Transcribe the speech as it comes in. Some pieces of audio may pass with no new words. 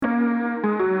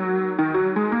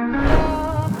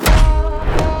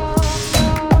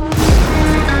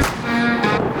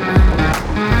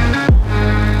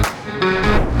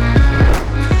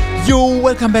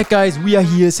Welcome back, guys. We are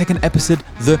here, second episode,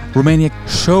 the Romania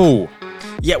show.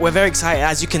 Yeah, we're very excited.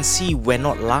 As you can see, we're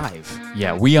not live.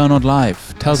 Yeah, we are not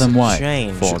live. Tell them why.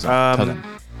 Change. Tell them.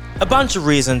 A bunch of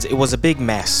reasons. It was a big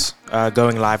mess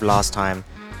going live last time.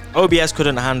 OBS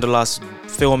couldn't handle us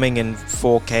filming in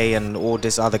 4K and all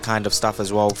this other kind of stuff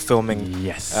as well.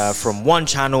 Filming from one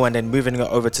channel and then moving it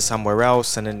over to somewhere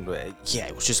else. And then,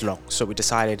 it was just long. So we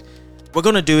decided we're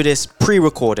going to do this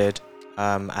pre-recorded,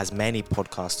 as many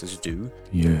podcasters do.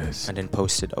 Yes. And then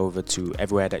post it over to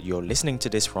everywhere that you're listening to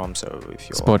this from. So if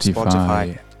you're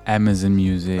Spotify, Amazon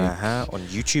Music. On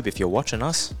YouTube, if you're watching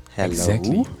us. Hello.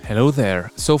 Exactly. Hello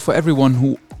there. So for everyone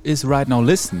who is right now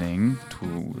listening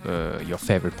to your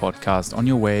favorite podcast on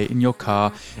your way, in your car,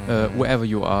 wherever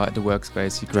you are at the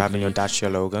workspace. You driving your Dacia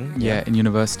Logan. Yeah, in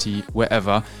university,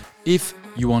 wherever. If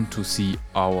you want to see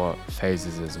our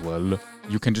faces as well,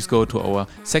 you can just go to our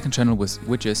second channel,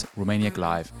 which is Romania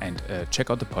Live, and check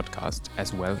out the podcast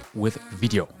as well with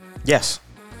video. Yes.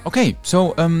 Okay,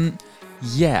 so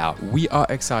we are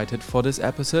excited for this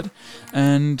episode,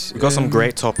 and we got some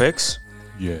great topics.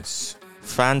 Yes.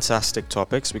 Fantastic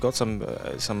topics. We got some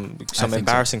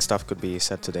embarrassing stuff could be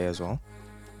said today as well.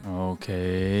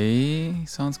 Okay,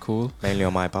 sounds cool. Mainly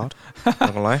on my part, not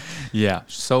gonna lie. Yeah,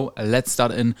 so let's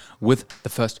start in with the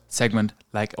first segment,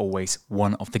 like always,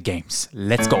 one of the games.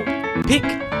 Let's go. Pick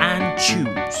and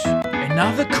choose.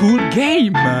 Another cool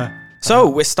game.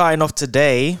 So we're starting off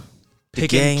today.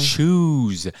 Pick and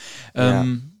choose.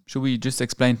 Should we just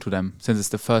explain to them, since it's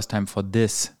the first time for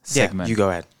this segment? Yeah, you go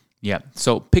ahead. Yeah,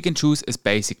 so Pick and Choose is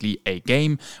basically a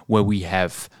game where we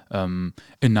have a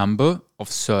number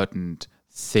of certain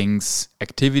things,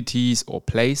 activities or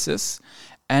places,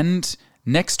 and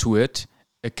next to it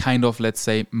a kind of, let's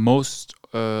say,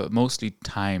 mostly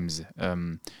times,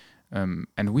 and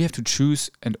we have to choose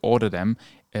and order them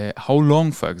how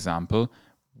long, for example,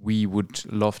 we would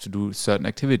love to do certain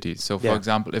activities. So for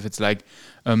example, if it's like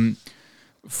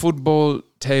football,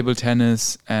 table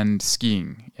tennis and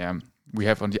skiing, we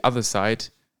have on the other side,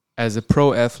 as a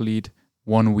pro athlete,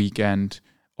 1 weekend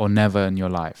or never in your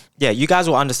life. Yeah, you guys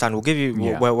will understand. We'll give you.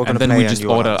 We're going to play. And then we just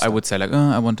order. I would say like,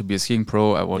 I want to be a skiing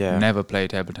pro. I would never play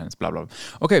table tennis. Blah blah.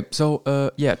 Okay, so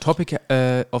topic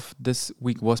of this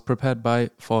week was prepared by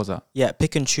Forza. Yeah,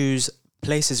 pick and choose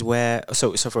places where.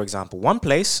 So for example, one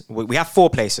place we have 4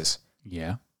 places.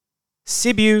 Yeah.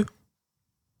 Sibiu,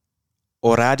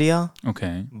 Oradea,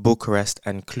 okay, Bucharest,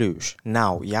 and Cluj.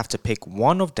 Now you have to pick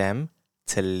one of them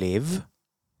to live.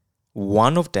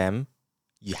 One of them,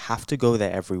 you have to go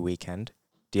there every weekend.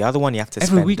 The other one, you have to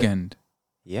spend... Every weekend?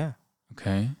 Yeah.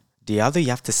 Okay. The other, you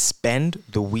have to spend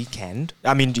the weekend.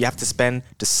 I mean, you have to spend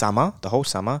the summer, the whole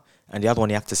summer. And the other one,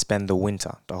 you have to spend the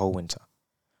winter, the whole winter.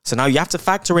 So now you have to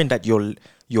factor in that you're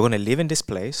going to live in this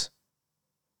place.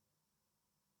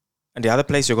 And the other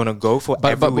place you're going to go for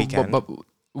every weekend. But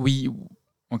we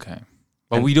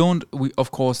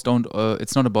of course don't,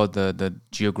 it's not about the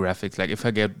geographics. Like if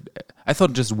I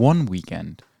thought just one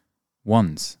weekend.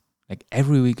 Once, like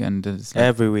every weekend is like,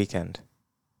 every weekend.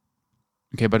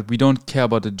 Okay, but we don't care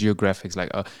about the geographics.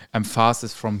 Like I'm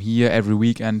fastest from here every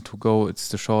weekend to go. It's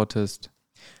the shortest.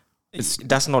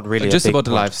 That's not really just a big about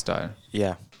the point. lifestyle.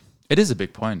 Yeah, it is a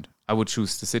big point. I would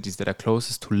choose the cities that are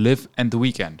closest to live and the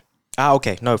weekend.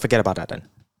 Okay. No, forget about that then.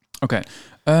 Okay.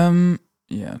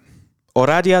 Yeah.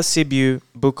 Oradea, Sibiu,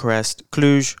 Bucharest,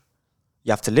 Cluj.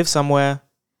 You have to live somewhere.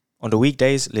 On the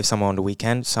weekdays, live somewhere on the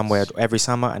weekend, somewhere every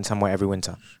summer and somewhere every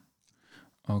winter.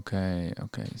 Okay.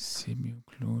 Sibiu,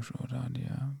 Cluj,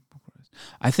 Oradea, Bucharest.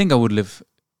 I think I would live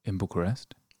in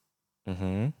Bucharest.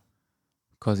 Mm-hmm.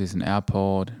 Because it's an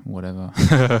airport, whatever.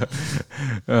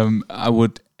 I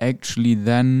would actually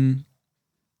then,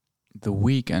 the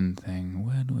weekend thing,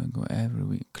 where do I go every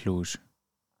week? Cluj.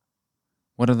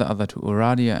 What are the other two?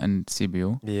 Oradea and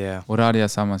Sibiu. Yeah. Oradea,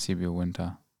 summer, Sibiu,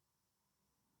 winter.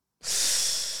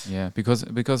 Yeah, because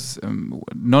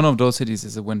none of those cities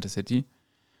is a winter city,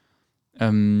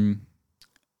 and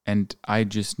I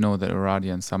just know that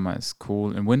Oradea in summer is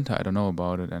cool. In winter, I don't know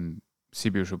about it, and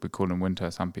Sibiu should be cool in winter.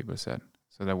 Some people said,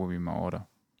 so that would be my order.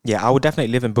 Yeah, I would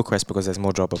definitely live in Bucharest because there's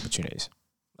more job opportunities.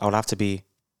 I would have to be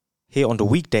here on the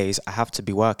weekdays. I have to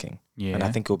be working, and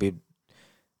I think it will be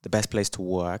the best place to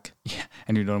work. Yeah,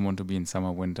 and you don't want to be in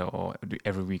summer, winter, or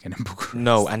every weekend in Bucharest.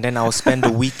 No, and then I'll spend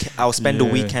the week. I'll spend the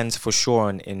weekends for sure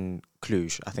in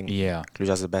Cluj. I think Cluj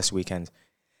has the best weekends.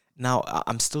 Now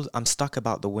I'm stuck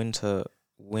about the winter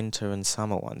and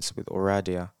summer ones with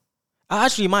Oradea.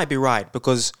 Actually, you might be right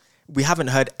because we haven't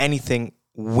heard anything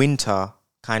winter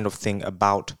kind of thing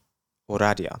about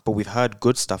Oradea, but we've heard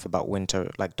good stuff about winter,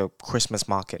 like the Christmas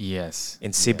market. Yes.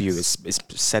 In Sibiu is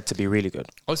said to be really good.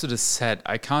 Also the set,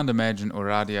 I can't imagine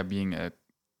Oradea being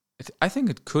I think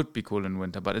it could be cool in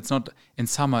winter, but it's not. In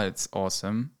summer, it's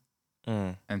awesome.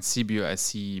 And Sibiu, I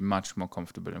see much more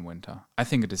comfortable in winter. I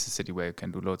think it is a city where you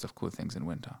can do loads of cool things in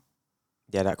winter.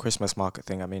 Yeah, that Christmas market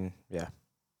thing, I mean, yeah.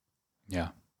 Yeah.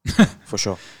 For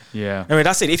sure. Yeah. Anyway,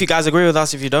 that's it. If you guys agree with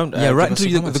us, if you don't, write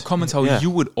into the comments how you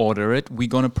would order it. We're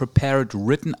going to prepare it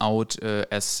written out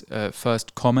as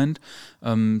first comment,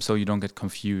 so you don't get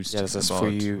confused. Yeah, that's for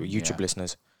you YouTube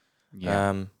listeners.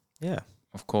 Yeah.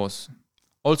 Of course.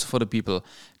 Also for the people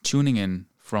tuning in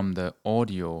from the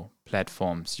audio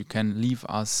platforms, you can leave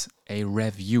us a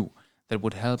review. That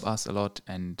would help us a lot,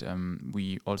 and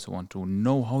we also want to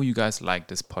know how you guys like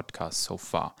this podcast so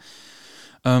far.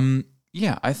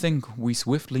 I think we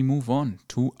swiftly move on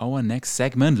to our next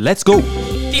segment. Let's go!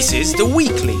 This is the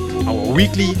weekly. Our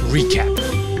weekly recap.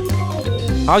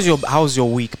 How's your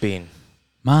week been?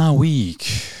 My week.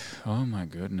 Oh my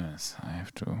goodness. I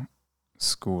have to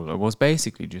school. It was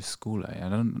basically just school.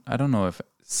 I don't know if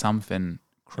something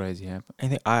crazy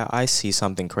happened. I see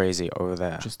something crazy over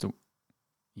there.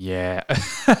 Yeah.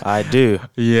 I do.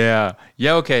 Yeah.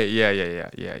 Yeah, okay.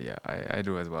 Yeah. I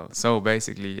do as well. So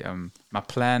basically,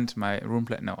 my room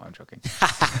plant. No, I'm joking.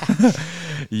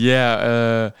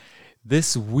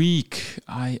 This week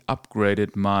I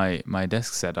upgraded my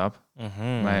desk setup.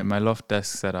 My loft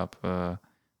desk setup,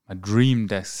 my dream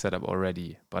desk setup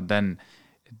already. But then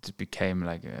it became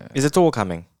like Is a tour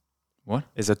coming? What?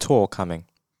 Is a tour coming?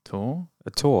 Tour?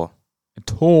 A tour. A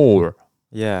tour.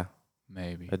 Yeah.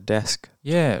 Maybe. A desk.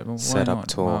 Yeah. Well, setup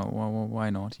tour. Why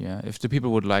not? Yeah. If the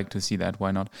people would like to see that,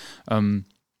 why not?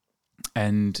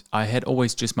 And I had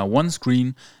always just my one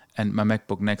screen and my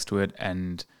MacBook next to it,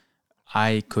 and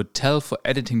I could tell for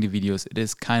editing the videos, it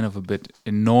is kind of a bit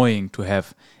annoying to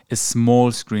have a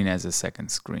small screen as a second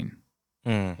screen.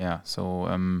 Yeah. So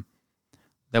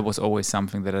that was always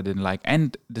something that I didn't like,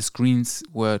 and the screens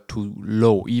were too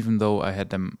low, even though I had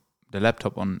the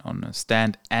laptop on a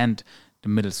stand and the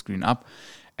middle screen up.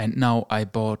 And now I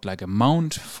bought like a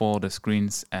mount for the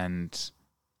screens, and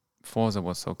Forza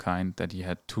was so kind that he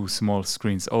had two small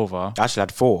screens over. I actually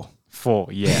had four.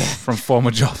 Yeah, from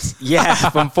former jobs. Yeah,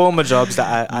 from former jobs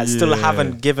that I still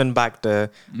haven't given back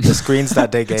the screens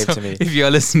that they gave to me. If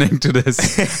you're listening to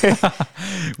this,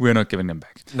 we're not giving them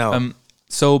back. No.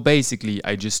 So basically,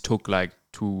 I just took like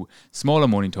two smaller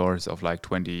monitors of like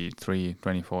 23,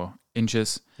 24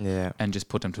 inches, and just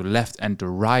put them to the left and the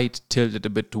right, tilted a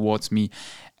bit towards me,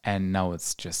 and now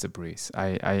it's just a breeze.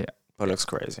 It looks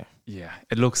crazy. Yeah,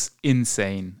 it looks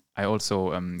insane. I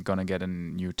also gonna get a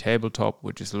new tabletop,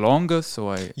 which is longer.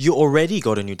 So You already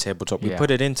got a new tabletop. We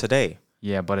put it in today.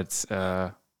 Yeah, but it's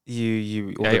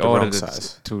you ordered the wrong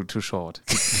size. Too short.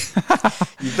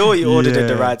 You thought you ordered it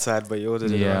the right side, but you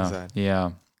ordered it the wrong side.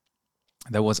 Yeah.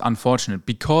 That was unfortunate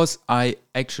because I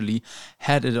actually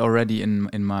had it already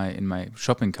in my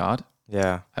shopping cart.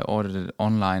 Yeah. I ordered it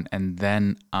online, and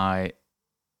then I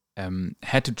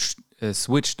had to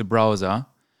switch the browser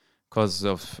because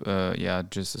of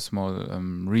just a small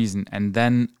reason. And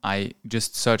then I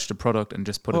just searched the product and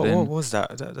just put it in. What was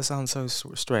that? That sounds so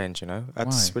strange, you know? I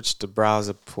had to switch the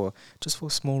browser for a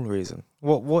small reason.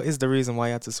 What is the reason why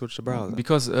you had to switch the browser?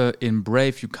 Because in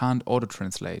Brave you can't auto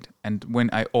translate, and when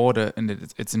I order and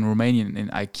it's in Romanian in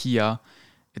IKEA,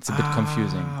 it's a bit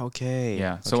confusing. Okay.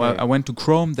 Yeah. So I went to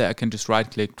Chrome. There I can just right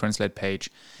click, translate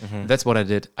page. That's what I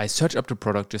did. I searched up the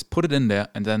product, just put it in there,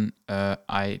 and then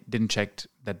I didn't check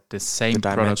that the same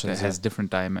product has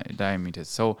different diameters.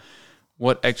 So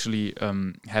what actually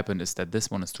happened is that this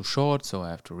one is too short, so I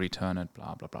have to return it,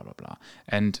 blah, blah, blah, blah, blah.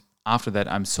 And after that,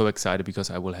 I'm so excited because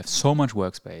I will have so much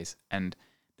workspace, and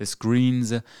the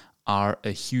screens are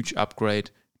a huge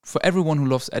upgrade for everyone who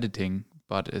loves editing,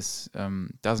 but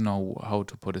doesn't know how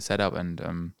to put a setup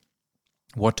and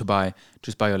what to buy.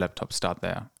 Just buy your laptop, start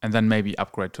there, and then maybe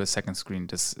upgrade to a second screen.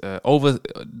 This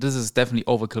is definitely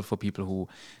overkill for people who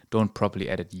don't properly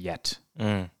edit yet.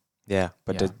 Yeah,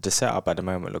 but the setup at the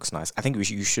moment looks nice. I think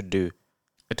you should do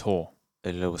a tour.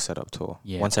 A little setup tour.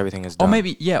 Yeah. Once everything is done. Or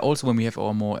maybe, also when we have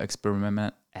our more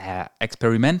experimental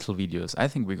videos, I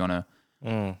think we're gonna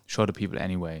show the people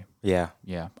anyway. Yeah.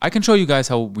 Yeah. I can show you guys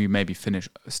how we maybe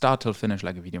start till finish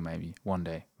like a video maybe one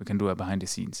day. We can do it behind the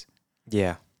scenes.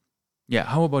 Yeah. Yeah.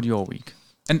 How about your week?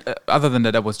 And other than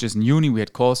that was just in uni. We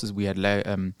had courses, we had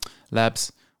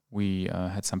labs, we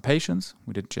had some patients.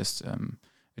 We did just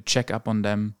a check up on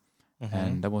them,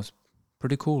 and that was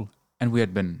pretty cool. And we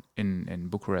had been in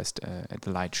Bucharest at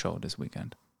the light show this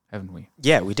weekend, haven't we?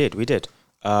 Yeah, we did.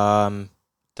 The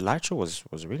light show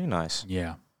was really nice.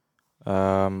 Yeah.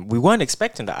 We weren't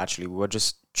expecting that, actually. We were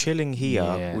just chilling here.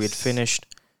 Yes. We had finished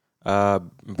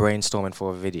brainstorming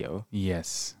for a video.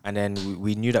 Yes. And then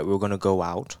we knew that we were going to go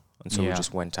out. And so we Yeah.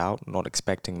 just went out, not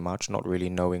expecting much, not really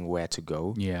knowing where to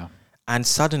go. Yeah. And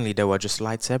suddenly there were just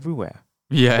lights everywhere.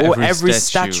 Yeah. Or every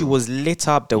statue was lit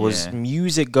up. There was Yeah.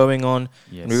 music going on.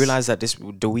 Yes. And we realized that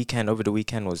over the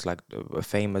weekend was like a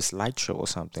famous light show or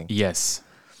something. Yes.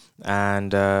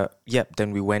 And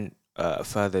then we went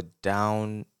further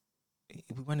down.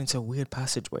 We went into a weird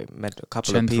passageway. Met a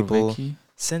couple of people.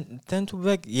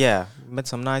 Yeah, met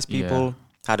some nice people. Yeah.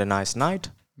 Had a nice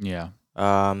night. Yeah.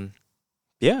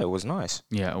 Yeah, it was nice.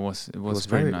 Yeah, it was It was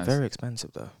very very nice. very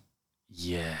expensive though.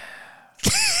 Yeah.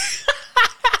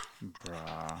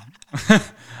 Bruh.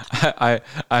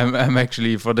 I'm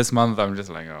actually, for this month, I'm just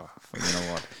like, oh, you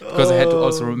know what? Because I had to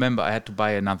also remember I had to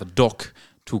buy another dock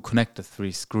to connect the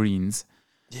 3 screens.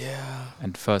 Yeah.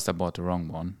 And first I bought the wrong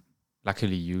one.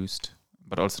 Luckily used,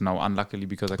 but also now unluckily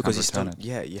because I can't return it.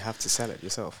 Yeah, you have to sell it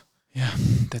yourself. Yeah,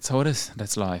 that's how it is.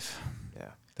 That's life.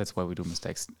 Yeah. That's why we do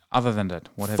mistakes. Other than that,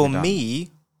 what have For you done?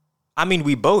 me, I mean,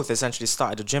 we both essentially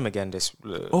started the gym again this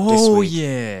Oh, week.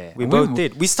 yeah. We both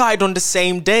did. We started on the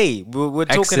same day. We're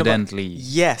talking Accidentally.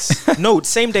 Yes. No,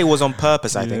 same day was on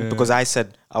purpose, I think, because I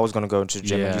said I was going to go into the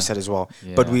gym and Yeah. you said as well.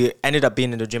 Yeah. But we ended up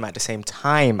being in the gym at the same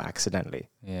time accidentally.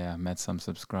 Yeah, met some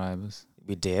subscribers.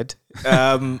 We did.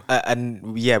 And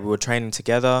yeah, we were training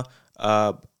together.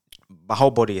 My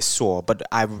whole body is sore, but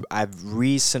I've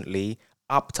recently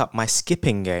upped up my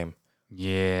skipping game.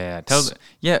 Yeah,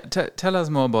 tell us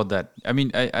more about that. I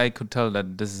mean, I could tell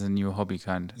that this is a new hobby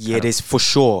kind. Yeah, it is for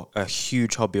sure a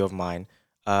huge hobby of mine.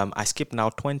 I skip now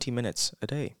 20 minutes a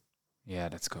day. Yeah,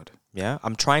 that's good. Yeah,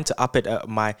 I'm trying to up it.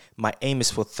 My aim is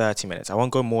for 30 minutes. I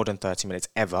won't go more than 30 minutes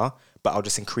ever, but I'll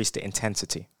just increase the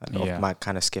intensity of my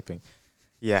kind of skipping.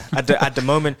 Yeah, at the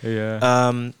moment.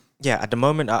 Yeah. At the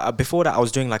moment. Before that, I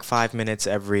was doing like 5 minutes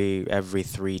every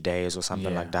 3 days or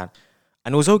something like that.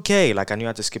 And it was okay. Like I knew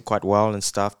how to skip quite well and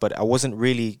stuff, but I wasn't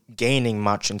really gaining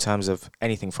much in terms of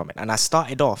anything from it. And I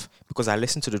started off because I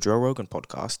listened to the Joe Rogan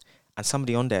podcast, and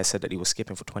somebody on there said that he was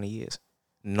skipping for 20 years,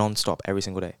 non-stop, every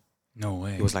single day. No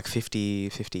way. He was like 50,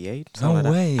 58, No something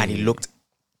like way. that. And he looked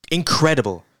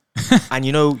incredible.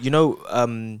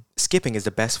 And skipping is the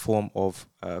best form of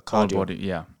Whole cardio. body.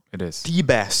 Yeah, it is. The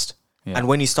best. Yeah. And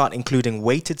when you start including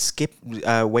weighted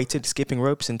skipping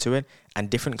ropes into it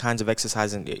and different kinds of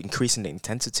exercise and increasing the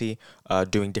intensity,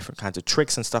 doing different kinds of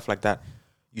tricks and stuff like that,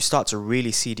 you start to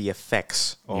really see the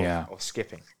effects of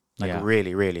skipping.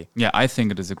 Really, really. Yeah, I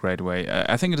think it is a great way.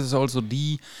 I think it is also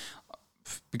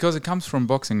because it comes from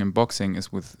boxing, and boxing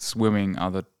is with swimming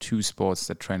are the 2 sports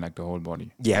that train like the whole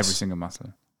body. Yes. Every single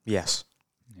muscle. Yes.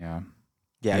 Yeah.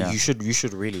 Yeah. You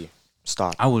should really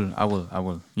start. I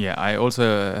will. Yeah, I also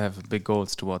have big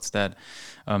goals towards that.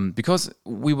 Because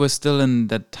we were still in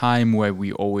that time where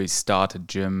we always started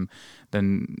gym,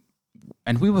 and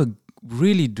we were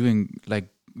really doing like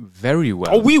very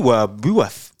well. Oh, we were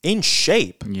in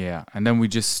shape. Yeah, and then we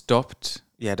just stopped.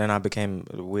 Yeah, then I became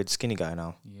a weird skinny guy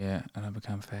now. Yeah, and I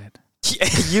became fat.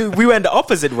 We went the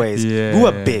opposite ways. Yeah. We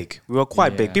were big. We were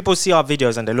quite big. Yeah. People see our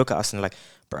videos and they look at us and like,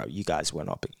 bro, you guys were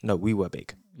not big. No, we were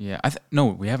big. Yeah, no,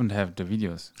 we haven't had the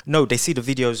videos. No, they see the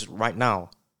videos right now.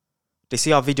 They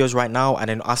see our videos right now and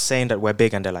then us saying that we're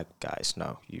big and they're like, guys,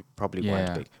 no, you probably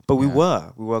weren't big. But we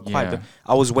were quite big.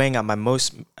 I was weighing at my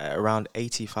most around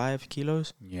 85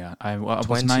 kilos. Yeah, I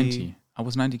was 90. I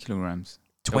was 90 kilograms.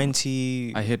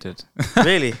 20. I hit it.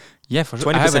 Really? Yeah, for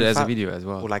sure. I have it as a fat, video as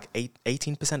well. Or like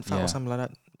 18% fat or something like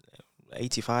that.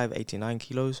 85, 89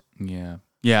 kilos. Yeah.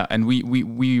 Yeah, and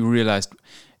we realized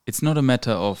it's not a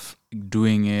matter of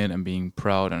doing it and being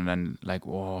proud and then like,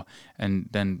 oh, and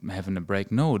then having a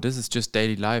break. No, this is just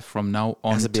daily life from now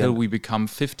on until we become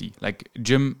 50. Like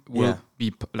gym will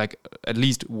be like at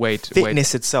least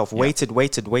fitness itself. Weighted. Why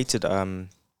did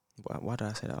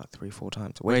I say that like 3-4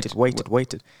 times?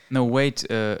 Weighted. No,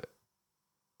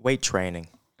 weight training.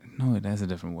 No, there's a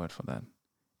different word for that.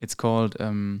 It's called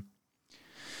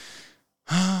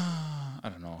I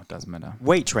don't know, it doesn't matter.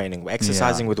 Weight training,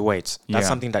 exercising with weights. That's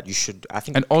something that you should, I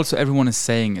think. And also everyone is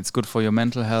saying it's good for your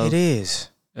mental health. It is.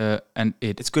 And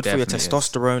it's good for your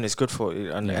testosterone. It's good for,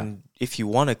 and if you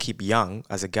want to keep young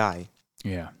as a guy,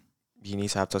 you need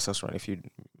to have testosterone. If you,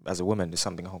 as a woman, it's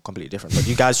something completely different. But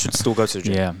you guys should still go to the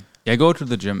gym. Yeah, go to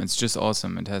the gym. It's just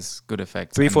awesome. It has good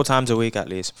effects. 3-4 times a week at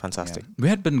least. Fantastic. Yeah. We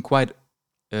had been quite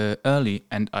early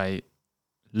and I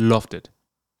loved it.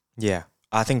 Yeah.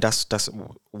 I think that's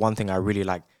one thing I really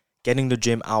like. Getting the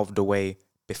gym out of the way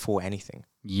before anything.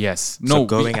 Yes. So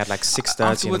going at like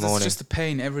 6:30 in the morning. It's just a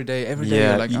pain every day.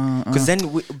 You're like, because then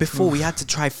before we had to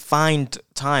try find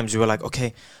times. We were like,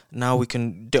 okay, now we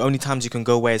can. The only times you can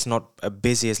go where it's not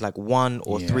busy is like 1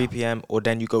 or 3 p.m. or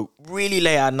then you go really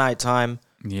late at night time.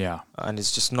 Yeah, and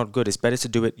it's just not good. It's better to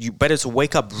do it. You better to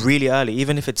wake up really early,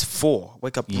 even if it's 4.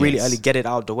 Wake up really early, get it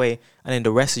out of the way, and then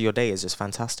the rest of your day is just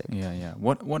fantastic. Yeah.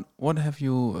 What have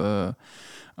you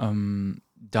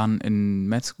done in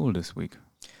med school this week?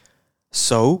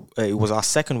 So it was our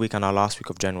second week and our last week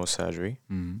of general surgery.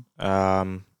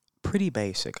 Mm-hmm. Pretty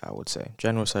basic, I would say.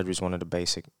 General surgery is one of the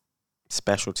basic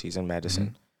specialties in medicine.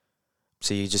 Mm-hmm.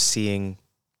 So you're just seeing,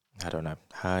 I don't know,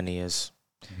 hernias,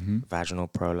 vaginal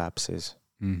prolapses,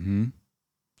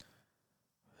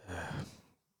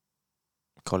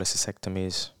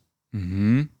 cholecystectomies.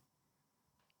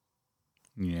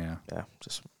 Yeah,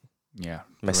 just The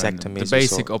mastectomies.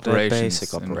 basic operations.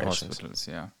 Basic in operations. hospitals.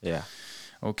 Yeah.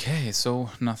 Okay, so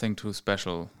nothing too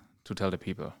special to tell the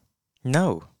people.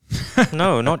 No,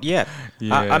 not yet.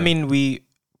 Yeah. I mean,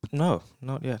 not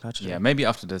yet. Actually. Yeah, maybe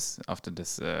after this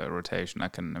rotation, I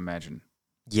can imagine.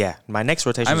 Yeah, my next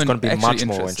rotation is going to be much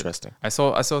more interesting. I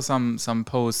saw some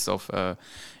posts of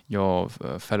your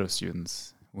fellow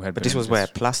students who had. But this was where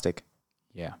plastic.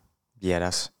 Yeah. Yeah,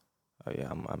 that's.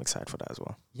 I'm excited for that as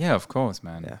well. Yeah, of course,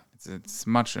 man. Yeah, it's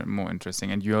much more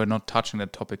interesting, and you are not touching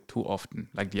that topic too often,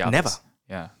 like the others. Never.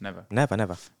 Yeah, never.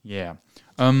 Never. Yeah.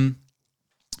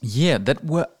 Yeah, that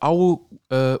were our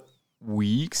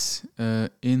weeks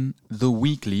in the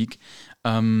week league,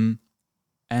 and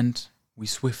we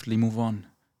swiftly move on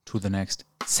to the next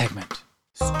segment.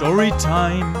 Story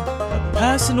time. A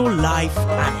personal life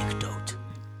anecdote.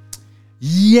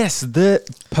 Yes, the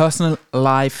personal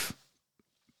life,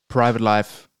 private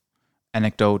life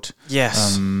anecdote.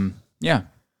 Yes. Yeah,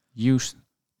 you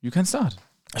can start.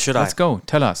 Let's go.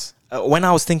 Tell us. When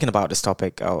I was thinking about this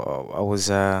topic, I was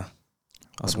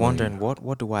wondering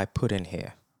what do I put in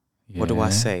here? Yeah. What do I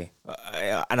say?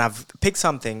 And I've picked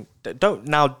something.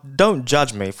 Don't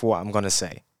judge me for what I'm gonna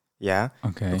say. Yeah.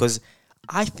 Okay. Because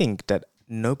I think that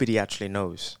nobody actually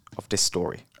knows of this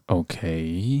story.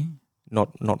 Okay.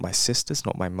 Not my sisters,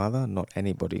 not my mother, not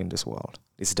anybody in this world.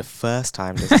 This is the first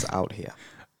time this is out here.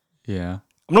 Yeah.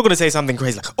 I'm not going to say something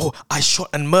crazy like, oh, I shot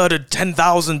and murdered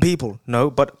 10,000 people. No,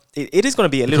 but it is going to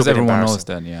be a little bit embarrassing. Because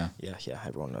everyone knows that, Yeah,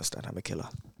 everyone knows that I'm a killer.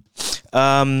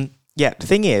 The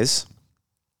thing is,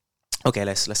 okay,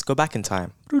 let's go back in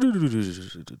time.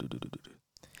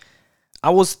 I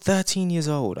was 13 years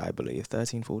old, I believe,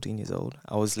 13, 14 years old.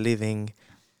 I was living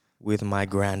with my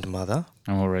grandmother.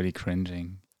 I'm already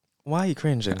cringing. Why are you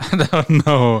cringing? I don't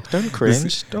know. Don't cringe.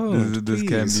 This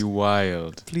can be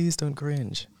wild. Please don't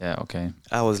cringe. Yeah, okay.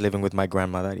 I was living with my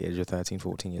grandmother at the age of 13,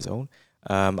 14 years old.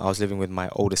 I was living with my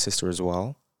older sister as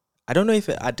well. I don't know if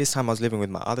at this time I was living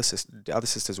with my other sister. The other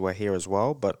sisters were here as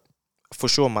well, but for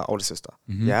sure my older sister.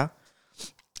 Mm-hmm. Yeah.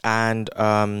 And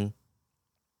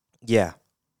it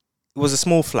was a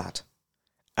small flat.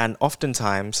 And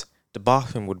oftentimes the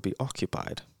bathroom would be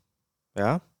occupied.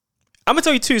 Yeah. I'm going to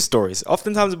tell you 2 stories.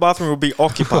 Oftentimes the bathroom will be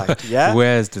occupied. Yeah.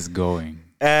 Where is this going?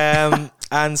 And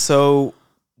so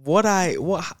what I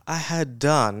had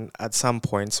done at some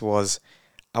points was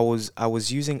I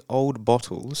was using old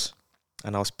bottles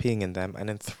and I was peeing in them and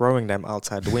then throwing them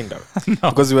outside the window.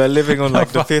 No. Because we were living on like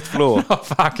the 5th floor. No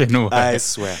fucking way. I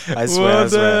swear.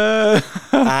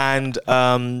 And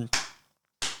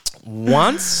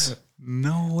once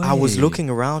no way. I was looking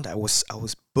around, I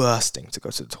was bursting to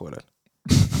go to the toilet.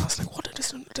 And I was like, what?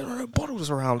 There are no bottles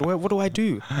around. What do I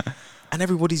do? And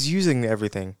everybody's using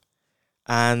everything.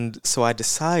 And so I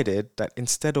decided that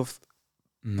instead of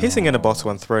pissing in a bottle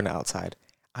and throwing it outside,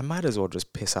 I might as well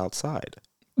just piss outside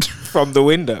from the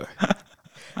window.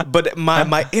 But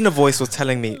my inner voice was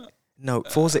telling me, no,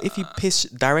 Forza, if you piss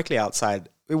directly outside,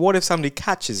 what if somebody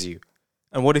catches you?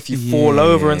 And what if you fall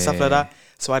over and stuff like that?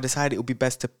 So I decided it would be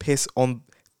best to piss on.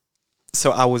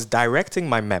 So I was directing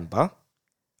my member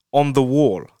on the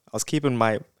wall. I was keeping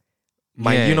my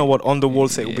you know what, on the wall,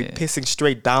 so it would be pissing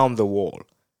straight down the wall.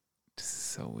 This is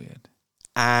so weird.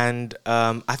 And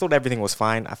I thought everything was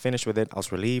fine. I finished with it. I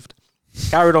was relieved.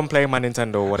 Carried on playing my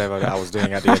Nintendo or whatever that I was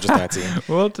doing at the age of 13.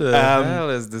 What the hell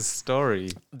is this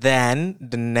story? Then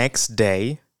the next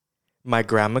day, my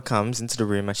grandma comes into the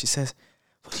room and she says,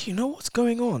 well, do you know what's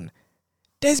going on?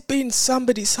 There's been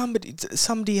somebody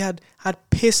had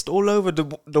pissed all over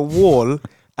the wall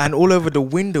and all over the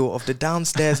window of the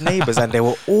downstairs neighbors, and they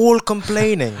were all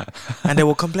complaining, and they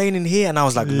were complaining here, and I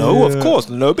was like, no, of course,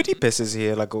 nobody pisses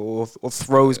here, like or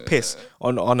throws piss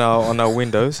on our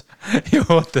windows.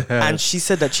 What the hell? And she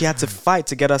said that she had to fight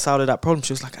to get us out of that problem.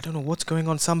 She was like, I don't know what's going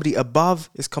on. Somebody above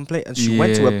is complaining, and she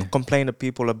went to complain to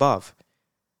people above.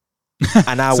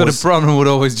 And I so the problem would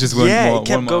always just went more, it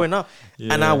kept going up,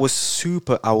 and I was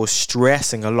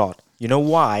stressing a lot. You know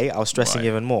why I was stressing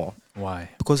even more? Why?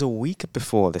 Because a week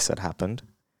before this had happened,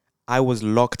 I was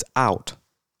locked out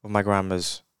of my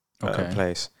grandma's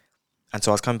place. And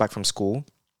so I was coming back from school.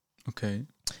 Okay.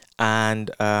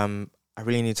 And I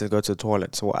really needed to go to the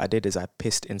toilet. So what I did is I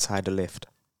pissed inside the lift.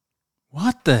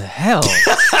 What the hell?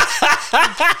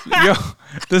 Yo,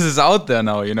 this is out there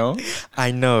now, you know?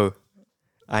 I know.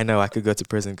 I could go to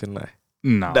prison, couldn't I?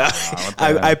 No.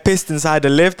 I pissed inside the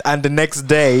lift, and the next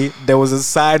day there was a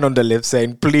sign on the lift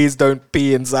saying, "Please don't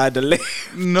pee inside the lift."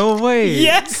 No way.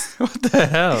 Yes. What the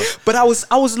hell? But I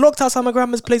was locked outside my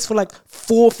grandma's place for like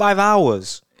 4 or 5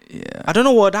 hours. Yeah. I don't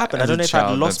know what happened. I don't know if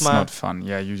I lost that's not fun.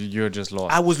 Yeah, you're just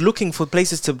lost. I was looking for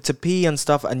places to pee and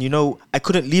stuff, and I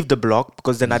couldn't leave the block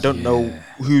because then I don't know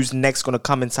who's next gonna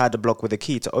come inside the block with a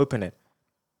key to open it.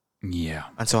 Yeah.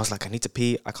 And so I was like, I need to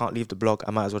pee. I can't leave the block.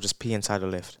 I might as well just pee inside the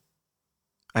lift.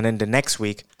 And then the next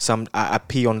week, I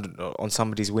pee on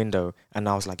somebody's window, and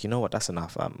I was like, you know what? That's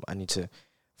enough. I need to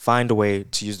find a way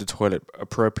to use the toilet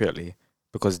appropriately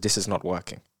because this is not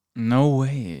working. No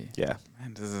way. Yeah,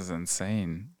 man, this is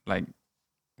insane. Like,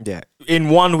 yeah. In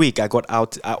 1 week, I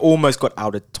almost got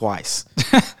outed twice.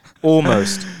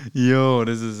 Almost. Yo,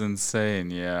 this is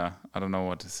insane. Yeah, I don't know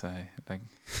what to say. Like,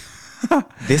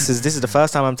 this is the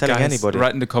first time I'm telling anybody.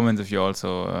 Write in the comments if you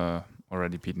also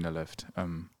already peed in the lift.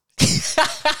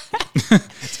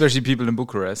 Especially people in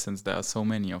Bucharest, since there are so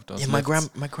many of those. Yeah, my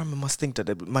grandma must think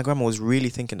that my grandma was really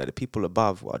thinking that the people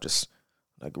above were just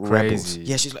like crazy rebels.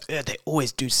 Yeah, she's like, they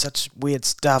always do such weird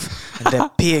stuff, and they're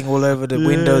peeing all over the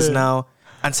windows now.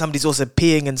 And somebody's also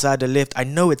peeing inside the lift. I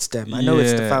know it's them. I know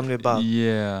it's the family above.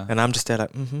 Yeah. And I'm just there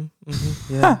like,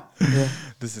 yeah.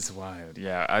 This is wild.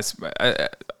 Yeah,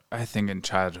 I think in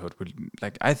childhood,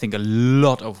 I think a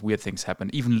lot of weird things happen.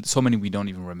 Even so many we don't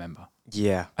even remember.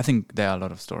 Yeah. I think there are a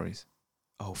lot of stories.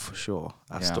 Oh, for sure.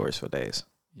 I have stories for days.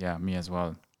 Yeah, me as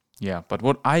well. Yeah, but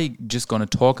what I just gonna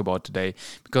talk about today,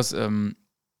 because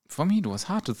for me it was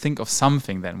hard to think of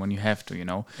something then when you have to, you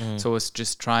know. So it's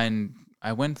just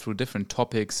I went through different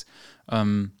topics,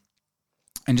 and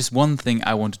just one thing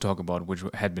I want to talk about, which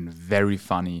had been very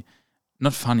funny,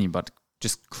 not funny, but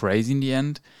just crazy in the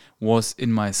end, was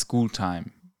in my school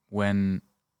time when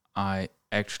I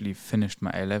actually finished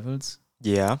my A-levels.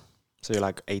 Yeah. So you're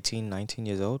like 18, 19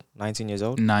 years old? 19 years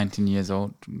old? 19 years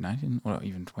old. 19 or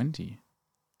even 20.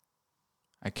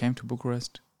 I came to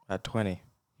Bucharest. At 20.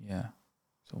 Yeah.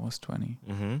 So I was 20.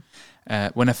 Mm-hmm.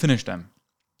 When I finished them.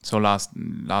 So last,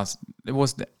 it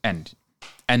was the end.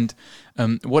 And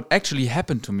what actually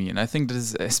happened to me, and I think this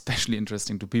is especially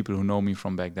interesting to people who know me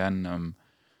from back then,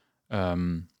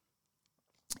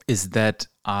 is that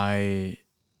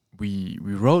we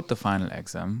wrote the final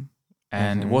exam,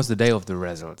 and it was the day of the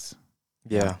results.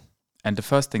 Yeah. And the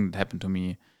first thing that happened to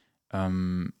me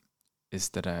is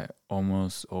that I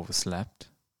almost overslept.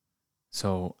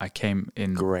 So I came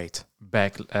in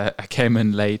I came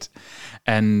in late,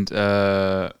 and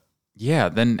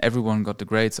then everyone got the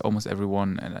grades, almost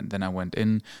everyone, and then I went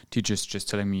in. Teachers just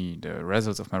telling me the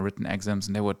results of my written exams,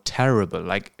 and they were terrible.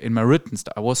 Like in my written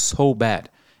stuff, I was so bad.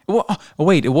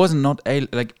 It wasn't not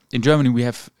like in Germany we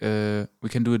have we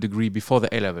can do a degree before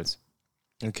the A-levels.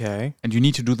 Okay. And you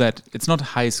need to do that. It's not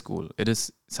high school. It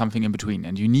is something in between.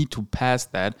 And you need to pass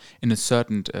that in a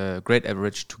certain grade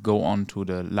average to go on to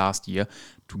the last year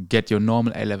to get your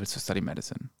normal A-levels to study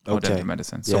medicine or dental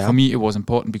medicine. So for me, it was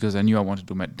important because I knew I wanted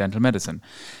to do dental medicine.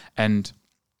 And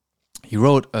he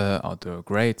wrote out the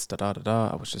grades,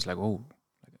 I was just like, oh,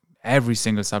 every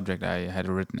single subject I had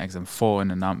a written exam for in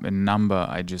a number,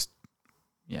 I just,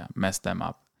 messed them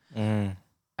up.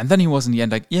 And then he was in the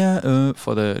end like,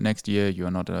 for the next year, you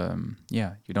are not,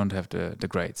 you don't have the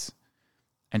grades.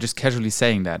 And just casually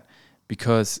saying that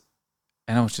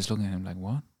and I was just looking at him like,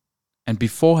 what? And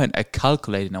beforehand, I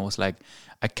calculated and I was like,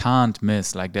 I can't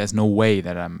miss, like, there's no way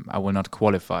that I will not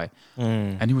qualify.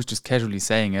 And he was just casually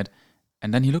saying it.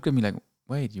 And then he looked at me like,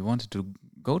 wait, you wanted to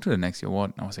go to the next year,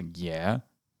 what? And I was like, yeah.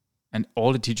 And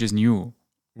all the teachers knew.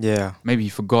 Yeah. Maybe he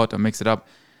forgot or mixed it up.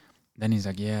 Then he's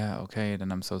like, yeah, okay,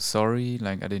 then I'm so sorry.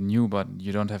 Like, I didn't know, but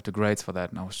you don't have the grades for that.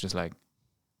 And I was just like,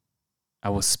 I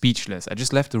was speechless. I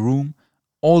just left the room.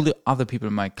 All the other people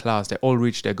in my class, they all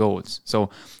reached their goals. So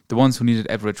the ones who needed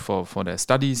average for their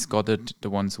studies got it. The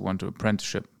ones who want to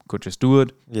apprenticeship could just do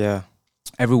it. Yeah.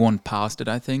 Everyone passed it,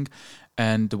 I think.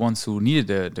 And the ones who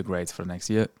needed the grades for the next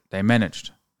year, they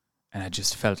managed. And I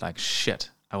just felt like shit.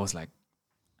 I was like,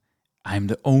 I'm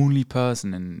the only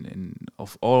person in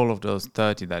of all of those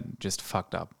 30 that just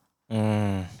fucked up.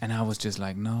 And I was just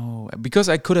like, no, because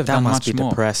I could have done much more. That must be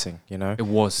depressing, you know? It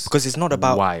was because it's not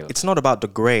about wild. It's not about the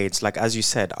grades. Like as you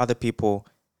said, other people,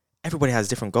 everybody has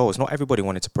different goals. Not everybody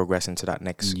wanted to progress into that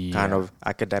next kind of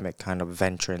academic kind of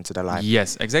venture into their life.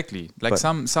 Yes, exactly. Like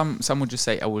some would just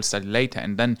say, I will study later,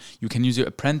 and then you can use your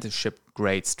apprenticeship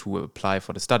grades to apply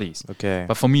for the studies. Okay.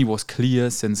 But for me, it was clear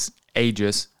since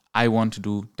ages, I want to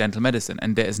do dental medicine,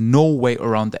 and there is no way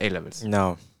around the A-levels.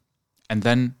 No. And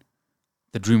then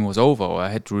the dream was over, or I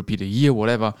had to repeat a year,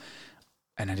 whatever,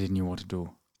 and I didn't know what to do.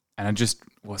 And I just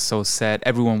was so sad.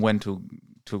 Everyone went to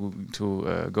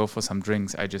go for some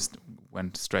drinks. I just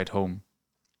went straight home.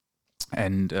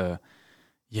 And I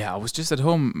was just at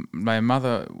home. My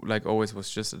mother, like always, was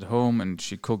just at home, and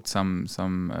she cooked some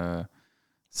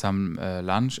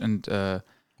lunch. And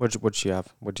what did she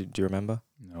have? Do you remember?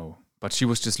 No. But she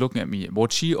was just looking at me.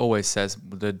 What she always says,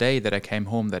 the day that I came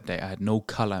home that day, I had no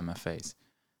color in my face.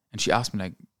 And she asked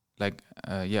me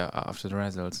after the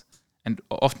results. And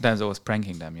oftentimes I was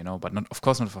pranking them, you know, but of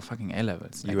course not for fucking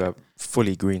A-levels. You were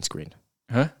fully green screen.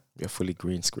 Huh? You're fully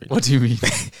green screen. What do you mean?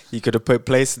 You could have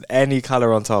placed any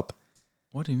color on top.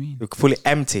 What do you mean? You're fully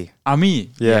empty.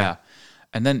 Me? Yeah.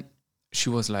 And then she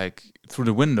was like, through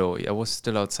the window, I was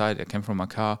still outside. I came from my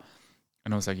car.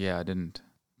 And I was like, yeah, I didn't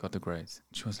got the grades.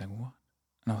 She was like, what?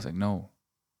 And I was like, no.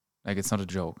 Like, it's not a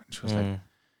joke. And she was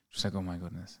like, oh my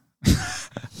goodness.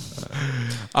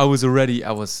 I was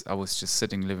just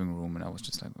sitting in the living room, and I was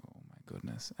just like, oh my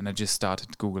goodness. And I just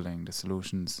started Googling the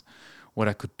solutions, what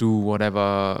I could do,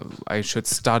 whatever I should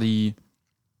study.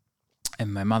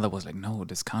 And my mother was like, no,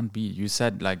 this can't be. You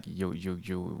said like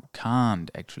you can't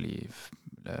actually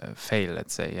fail,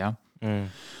 let's say, yeah?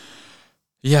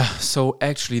 Yeah, so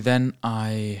actually then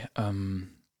I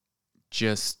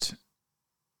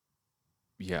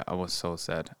I was so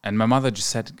sad. And my mother just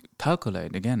said,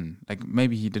 calculate again. Like,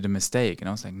 maybe he did a mistake. And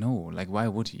I was like, no, like, why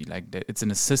would he? Like, it's in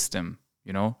a system,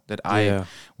 you know, that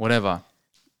whatever.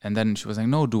 And then she was like,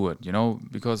 no, do it, you know,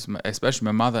 because especially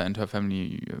my mother and her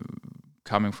family,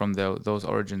 coming from those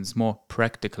origins, more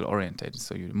practical orientated.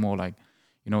 So you more like,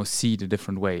 you know, see the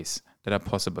different ways that are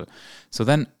possible. So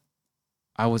then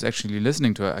I was actually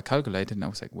listening to her. I calculated, and I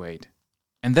was like, wait.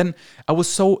 And then I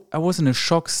was in a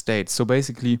shock state. So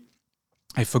basically,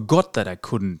 I forgot that I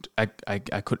could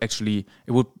actually,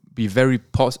 it would be very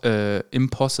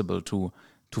impossible to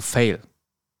fail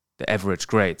the average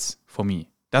grades for me.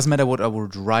 Doesn't matter what I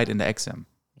would write in the exam.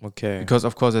 Okay. Because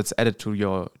of course it's added to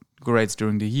your grades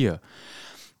during the year.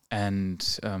 And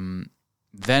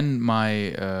then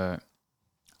I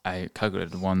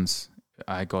calculated once.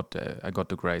 I got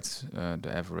the grades,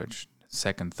 the average,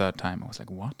 second, third time. I was like,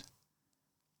 what?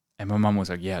 And my mom was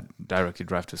like, yeah, directly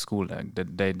drive to school. Like,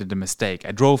 they did a mistake.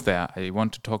 I drove there. I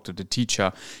wanted to talk to the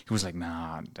teacher. He was like,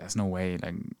 nah, there's no way.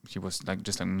 Like, he was like,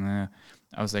 just like, nah.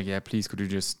 I was like, yeah, please, could you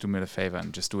just do me a favor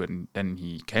and just do it? And then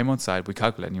he came outside, we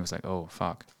calculated, and he was like, oh,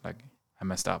 fuck. Like, I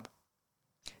messed up.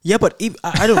 Yeah, but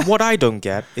what I don't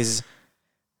get is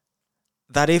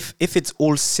that if it's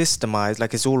all systemized,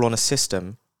 like it's all on a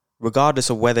system, regardless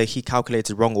of whether he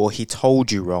calculated wrong or he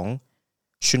told you wrong,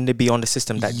 shouldn't it be on the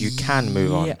system that you can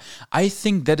move on? I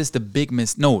think that is the big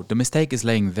No, the mistake is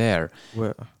laying there.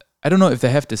 Where? I don't know if they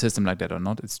have the system like that or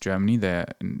not. It's Germany. They're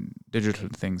in digital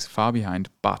things far behind.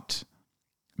 But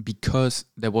because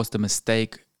there was the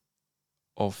mistake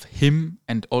of him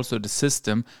and also the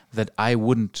system that I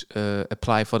wouldn't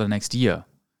apply for the next year.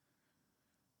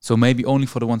 So maybe only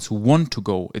for the ones who want to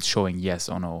go, it's showing yes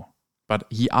or no. But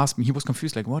he asked me, he was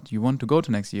confused, like, what? You want to go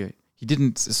to next year? He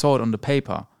didn't saw it on the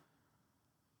paper.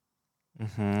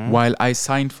 Mm-hmm. While I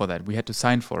signed for that, we had to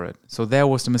sign for it. So there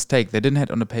was the mistake. They didn't have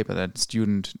on the paper that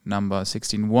student number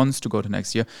 16 wants to go to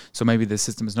next year. So maybe the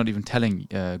system is not even telling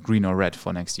green or red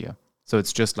for next year. So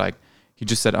it's just like, he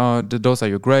just said, oh, those are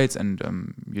your grades and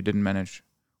you didn't manage,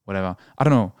 whatever. I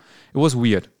don't know. It was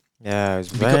weird. Yeah, it's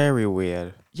very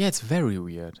weird. Yeah, it's very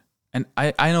weird. And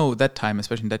I know that time,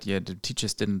 especially in that year, the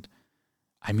teachers didn't,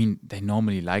 I mean, they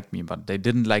normally liked me, but they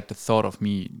didn't like the thought of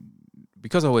me.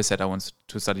 Because I always said I want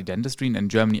to study dentistry, and in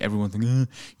Germany everyone thinks,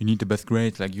 you need the best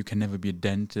grades, like you can never be a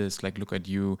dentist, like look at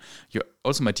you.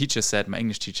 Also my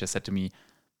English teacher said to me,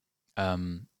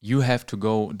 you have to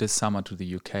go this summer to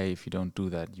the UK. If you don't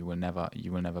do that, you will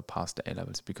never pass the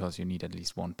A-levels because you need at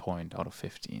least 1 point out of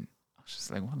 15. I was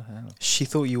just like, what the hell? She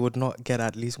thought you would not get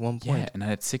at least 1 point. Yeah, and I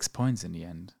had 6 points in the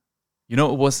end. You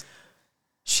know, it was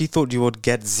She thought you would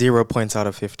get 0 points out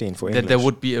of 15 for English. That there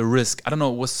would be a risk. I don't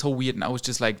know. It was so weird. And I was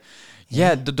just like,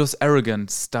 those arrogant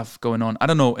stuff going on. I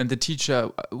don't know. And the teacher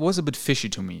was a bit fishy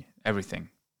to me, everything.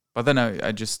 But then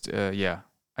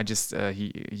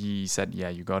he said, yeah,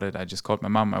 you got it. I just called my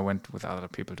mom. I went with other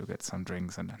people to get some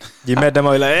drinks. And then you met them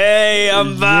all like, hey,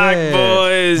 I'm back,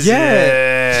 boys.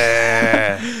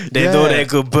 Yeah. They thought they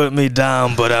could put me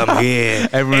down, but I'm here.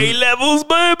 A-levels,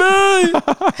 baby.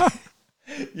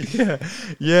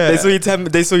 Yeah.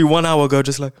 They saw you 1 hour ago,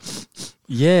 just like.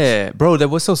 Yeah, bro, they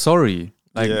were so sorry.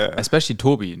 Like, especially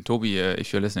Toby. Toby,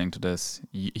 if you're listening to this,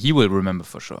 he will remember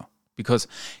for sure. Because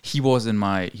he was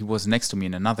next to me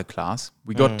in another class.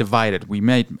 We got divided. We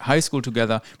made high school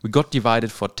together. We got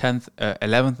divided for 10th,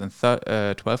 11th, and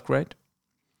 12th grade.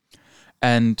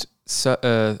 And so,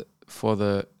 for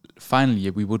the final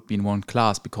year, we would be in one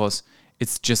class because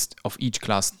it's just of each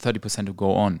class 30% to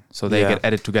go on. So they get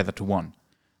added together to one.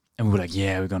 And we were like,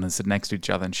 yeah, we're going to sit next to each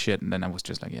other and shit. And then I was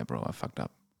just like, yeah, bro, I fucked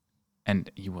up. And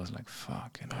he was like,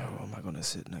 fuck. And who am I going to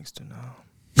sit next to now?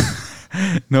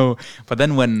 No, but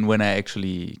then when I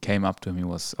actually came up to him, he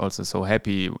was also so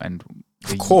happy. And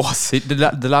of course.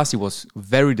 The last year was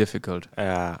very difficult.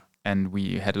 And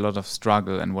we had a lot of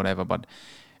struggle and whatever. But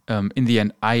in the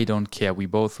end, I don't care. We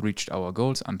both reached our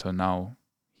goals until now.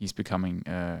 He's becoming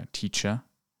a teacher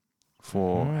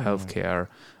for healthcare.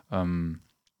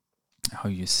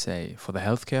 For the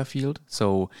healthcare field.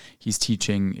 So he's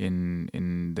teaching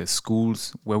in the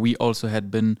schools where we also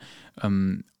had been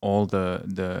all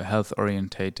the health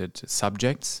orientated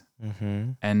subjects,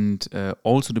 and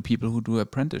also the people who do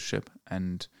apprenticeship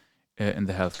and in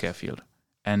the healthcare field.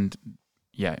 And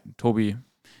yeah, Toby,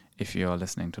 if you're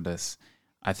listening to this,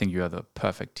 I think you are the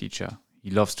perfect teacher. He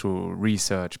loves to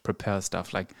research, prepare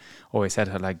stuff. Like always had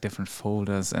her like different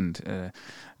folders and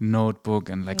notebook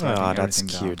and like. Oh, that's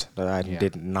cute. Down. I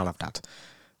did none of that.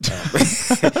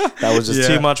 That was just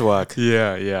too much work.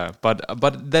 Yeah. But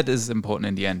that is important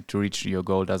in the end to reach your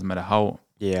goal. Doesn't matter how.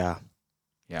 Yeah.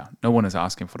 No one is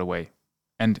asking for the way,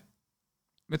 and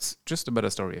it's just a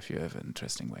better story if you have an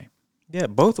interesting way. Yeah,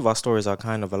 both of our stories are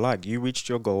kind of alike. You reached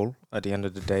your goal at the end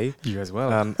of the day. You as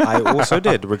well. I also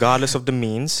did, regardless of the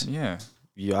means. Yeah.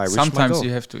 I reached Sometimes my goal.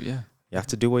 you have to, You have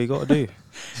to do what you got to do.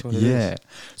 Yeah.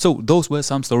 So those were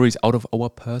some stories out of our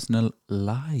personal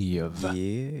life.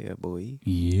 Yeah, boy.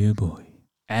 Yeah, boy.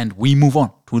 And we move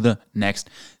on to the next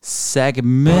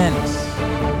segment.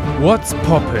 What's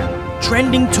poppin'?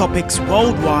 Trending topics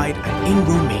worldwide and in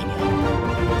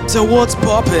Romania. So what's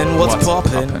poppin'? What's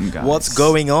poppin'? What's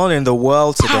going on in the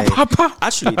world today?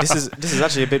 Actually, this is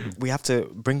actually a bit. We have to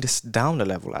bring this down a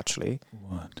level. Actually,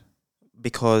 what?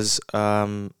 Because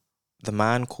the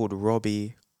man called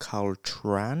Robbie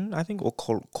Coltrane, I think, or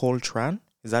Coltrane,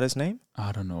 is that his name?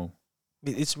 I don't know.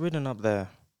 It's written up there.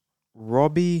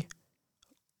 Robbie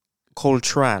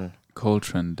Coltrane.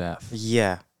 Coltrane death.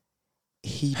 Yeah.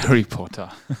 Harry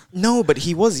Potter. No, but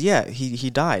he was. Yeah, he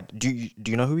died. Do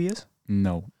you know who he is?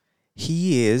 No.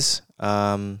 He is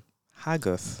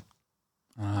Hagrid.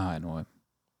 I know him.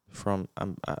 From I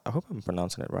hope I'm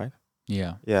pronouncing it right.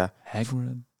 Yeah.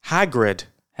 Hagrid. Hagrid.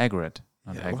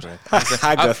 Not Hagrid.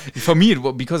 Hagrid. For me,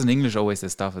 because in English always the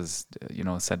stuff is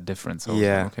said different. So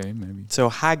okay, maybe. So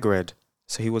Hagrid.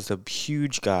 So he was the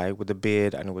huge guy with the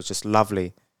beard, and it was just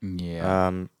lovely.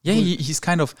 Yeah. He's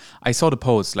kind of. I saw the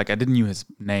post. Like I didn't know his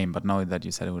name, but now that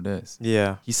you said who it is,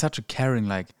 he's such a caring,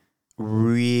 like.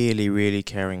 Really, really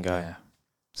caring guy. Yeah.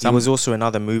 He was also in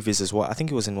other movies as well. I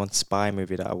think he was in one spy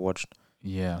movie that I watched.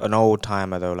 Yeah. An old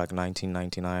timer though, like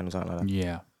 1999 or something like that.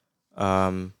 Yeah.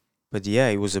 But yeah,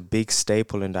 he was a big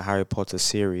staple in the Harry Potter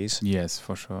series. Yes,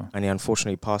 for sure. And he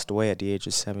unfortunately passed away at the age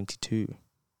of 72.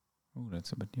 Oh,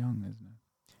 that's a bit young, isn't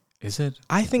it? Is it?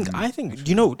 I think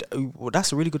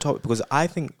that's a really good topic, because I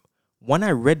think when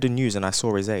I read the news and I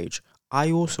saw his age,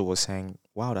 I also was saying,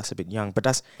 wow, that's a bit young. But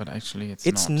actually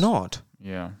it's not.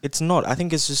 Yeah. It's not. I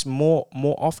think it's just more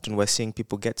often we're seeing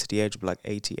people get to the age of like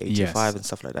 80, 85 and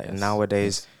stuff like that. Yes. And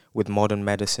nowadays with modern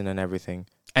medicine and everything.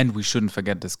 And we shouldn't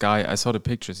forget this guy. I saw the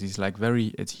pictures. He's like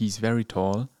he's very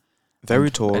tall.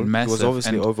 Very tall. And massive. He was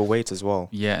obviously overweight as well.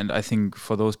 Yeah, and I think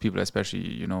for those people, especially,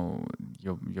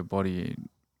 your body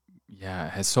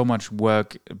has so much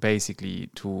work basically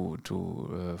to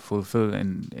fulfill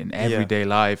in everyday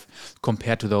life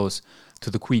compared to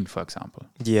the Queen, for example.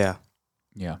 Yeah.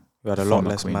 Yeah. We had a lot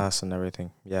less mass and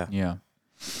everything. Yeah. Yeah.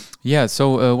 Yeah.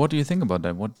 So what do you think about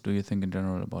that? What do you think in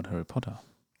general about Harry Potter?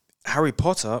 Harry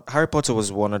Potter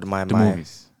was one of my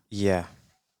movies. Yeah.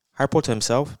 Harry Potter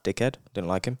himself, dickhead, didn't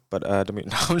like him. But okay.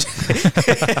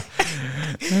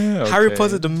 Harry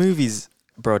Potter, the movies,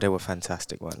 bro, they were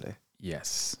fantastic, weren't they?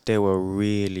 Yes. They were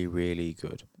really, really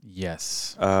good.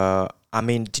 Yes. I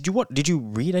mean, did you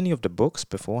read any of the books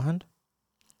beforehand?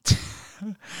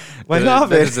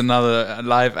 That is another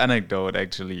live anecdote,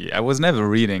 actually. I was never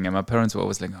reading, and my parents were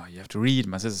always like, "Oh, you have to read."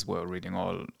 My sisters were reading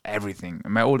everything.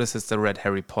 And my older sister read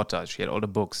Harry Potter. She had all the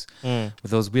books with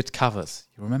those weird covers.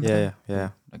 You remember? Yeah.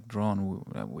 Like drawn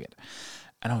weird.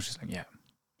 And I was just like, "Yeah,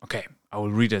 okay, I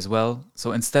will read as well."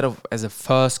 So instead of as a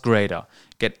first grader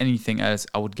get anything else,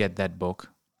 I would get that book.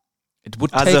 It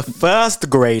would as a first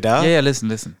grader. Yeah,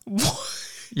 listen.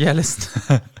 Yeah,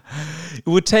 listen. It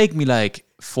would take me like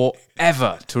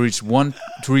forever to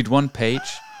read one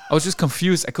page. I was just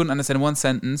confused. I couldn't understand one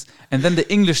sentence, and then the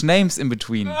English names in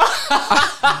between.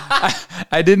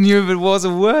 I didn't know if it was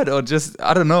a word or just,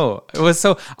 I don't know. It was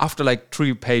so, after like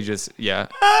 3 pages,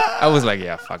 I was like,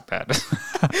 yeah, fuck that.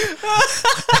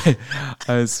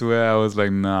 I swear, I was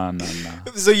like, nah.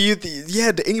 So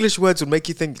the English words would make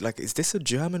you think, like, is this a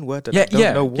German word that I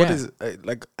don't know? What is,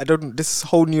 like, I don't, this is a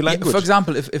whole new language. For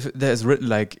example, if there's written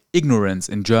like ignorance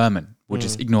in German, which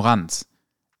is Ignoranz,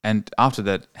 and after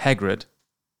that, Hagrid,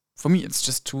 for me, it's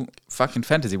just 2 fucking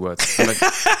fantasy words. So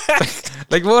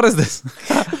like, what is this?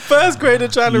 First grader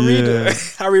trying to read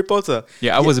Harry Potter.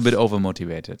 Yeah, I was a bit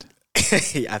overmotivated.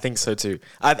 I think so too.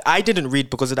 I didn't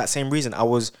read because of that same reason.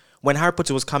 When Harry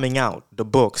Potter was coming out, the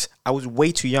books, I was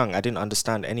way too young. I didn't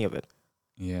understand any of it.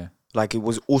 Yeah. Like, it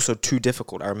was also too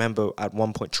difficult. I remember at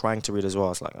one point trying to read as well. I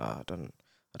was like, I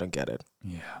don't get it.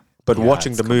 Yeah. But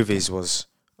watching the movies was,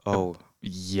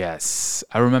 yes.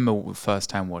 I remember the first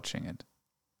time watching it.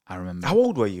 I remember. How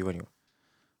old were you when you?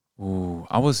 Ooh,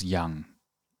 I was young.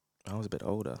 I was a bit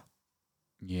older.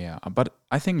 Yeah, but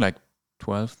I think like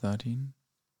 12, 13.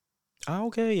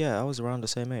 Okay, yeah, I was around the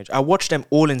same age. I watched them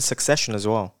all in succession as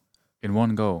well. In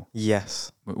one go?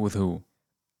 Yes. With who?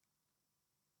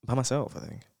 By myself, I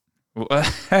think.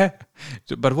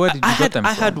 But where did you get them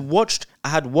from? I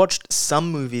had watched some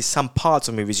movies, some parts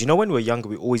of movies. You know, when we were younger,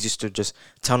 we always used to just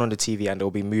turn on the TV and there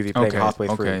would be a movie playing halfway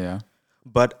through. Okay, yeah.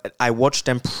 But I watched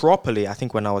them properly, I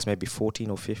think when I was maybe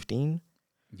 14 or 15.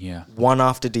 Yeah. One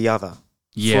after the other.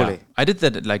 Yeah. Fully. I did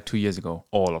that like 2 years ago.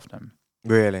 All of them.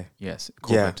 Really? Yes.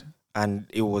 COVID. Yeah. And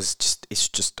it's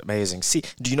just amazing. See,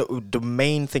 do you know, the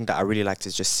main thing that I really liked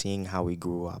is just seeing how we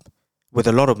grew up. With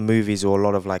a lot of movies or a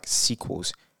lot of like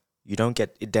sequels, you don't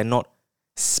get, they're not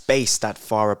spaced that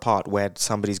far apart where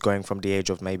somebody's going from the age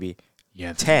of maybe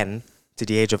 10 to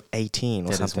the age of 18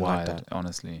 or something like that.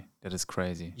 Honestly, that is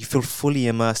crazy. You feel fully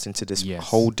immersed into this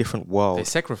whole different world. They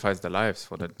sacrificed their lives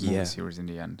for that movie series in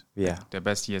the end. Yeah. Like, their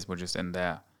best years were just in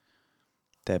there.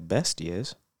 Their best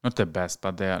years? Not their best,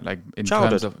 but they're like in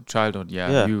childhood. terms of childhood,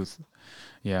 youth.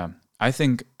 Yeah. I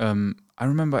think, I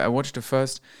remember I watched the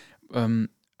first,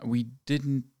 we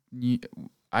didn't,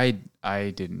 I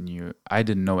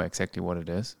didn't know exactly what it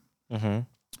is.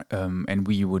 Mm-hmm. And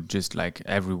we would just like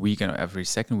every weekend or every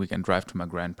second weekend drive to my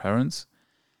grandparents.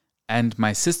 And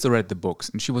my sister read the books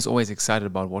and she was always excited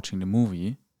about watching the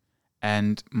movie.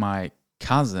 And my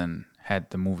cousin had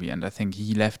the movie and I think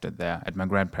he left it there at my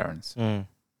grandparents'.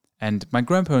 And my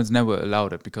grandparents never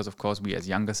allowed it because, of course, we as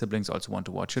younger siblings also want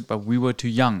to watch it, but we were too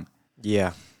young.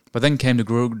 Yeah. But then came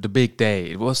the big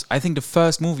day. It was, I think, the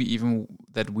first movie even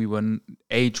that we were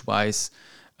age-wise,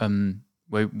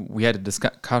 where we had a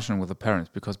discussion with the parents,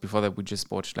 because before that we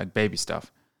just watched like baby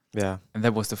stuff. Yeah. And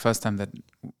that was the first time that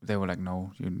they were like,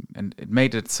 no. And it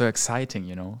made it so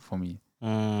exciting, for me.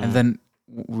 And then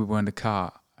we were in the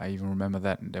car. I even remember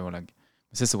that. And they were like,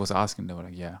 my sister was asking, they were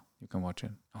like, yeah, you can watch it.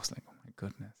 I was like, oh my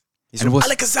goodness. He's like,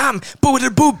 Alakazam,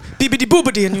 boobity boob, bibbidi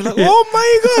boobity, and you're like, oh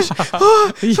my gosh,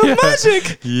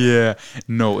 magic. Yeah,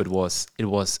 no, it was.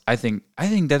 I think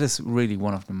that is really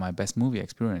one of my best movie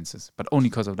experiences, but only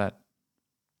because of that.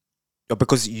 Oh,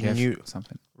 because you knew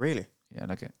something. Really? Yeah,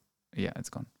 it's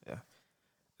gone. Yeah,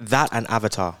 that and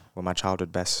Avatar were my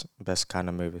childhood best kind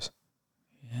of movies.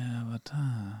 Yeah,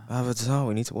 Avatar.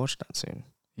 We need to watch that soon.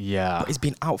 Yeah, but it's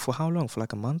been out for how long? For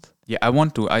like a month? Yeah, I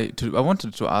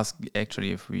wanted to ask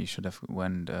actually if we should have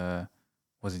went.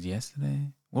 Was it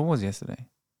yesterday? What was yesterday?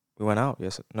 We went out.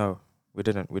 Yes. No, we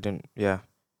didn't. Yeah,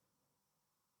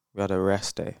 we had a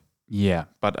rest day. Yeah,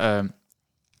 but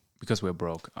because we're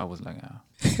broke, I was like,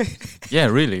 yeah,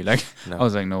 really. Like, no. I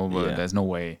was like, no, but there's no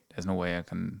way I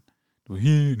can do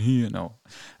here and here. No,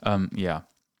 yeah.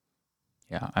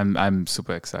 I'm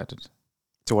super excited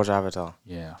to watch Avatar.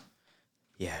 Yeah.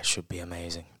 Yeah, it should be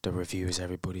amazing. The reviews,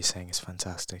 everybody's saying it's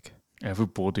fantastic.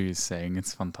 Everybody is saying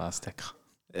it's fantastic.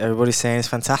 Everybody's saying it's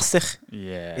fantastic?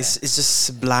 Yeah. It's just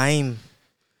sublime.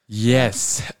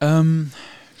 Yes. Yeah,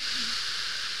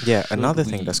 another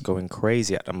thing that's going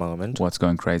crazy at the moment. What's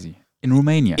going crazy? In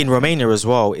Romania. In Romania as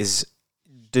well is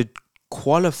the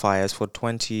qualifiers for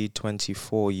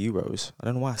 2024 Euros. I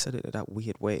don't know why I said it that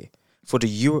weird way. For the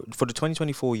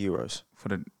 2024 Euros.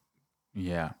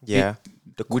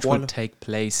 Which will take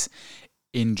place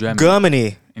in Germany.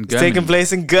 Germany. It's taking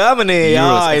place in Germany.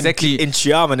 Euros, exactly. In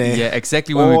Germany. Yeah,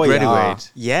 exactly when we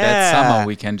graduate. Yeah. That summer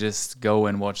we can just go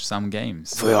and watch some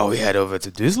games. Well, we head over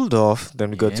to Düsseldorf,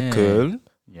 then we go to Köln.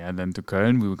 Yeah, then to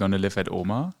Köln. We were going to live at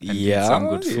Oma and eat some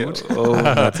good food. Oh,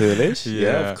 natürlich.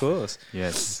 Yeah, of course.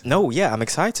 Yes. No, yeah, I'm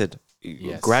excited.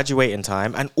 Yes. Graduating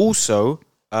time. And also,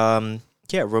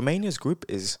 Romania's group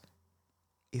is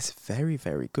very,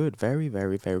 very good. Very,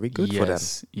 very, very good for them.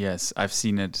 Yes, I've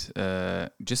seen it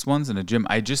just once in a gym.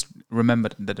 I just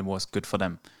remembered that it was good for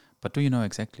them. But do you know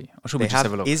exactly? Or should we just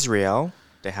have a look? Israel.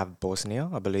 They have Bosnia,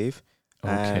 I believe.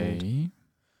 Okay.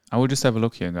 I will just have a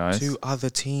look here, guys. 2 other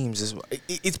teams as well.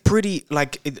 It's pretty,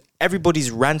 everybody's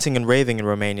ranting and raving in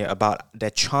Romania about their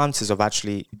chances of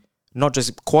actually not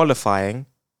just qualifying,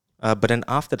 but then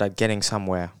after that getting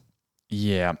somewhere.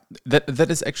 Yeah,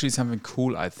 that is actually something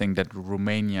cool, I think, that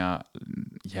Romania,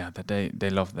 that they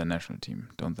love their national team,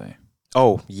 don't they?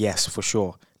 Oh, yes, for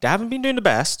sure. They haven't been doing the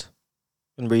best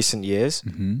in recent years.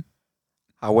 Mm-hmm.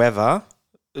 However,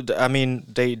 I mean,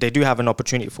 they do have an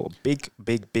opportunity for a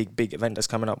big event that's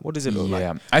coming up. What does it look like?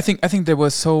 Yeah, I think it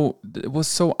was so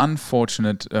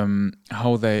unfortunate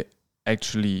how they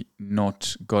actually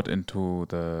not got into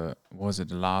the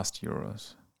last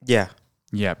Euros? Yeah.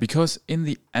 Yeah, because in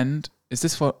the end, is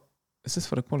this for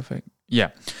the qualifying? Yeah,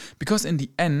 because in the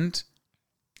end,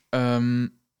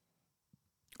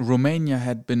 Romania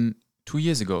had been 2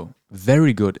 years ago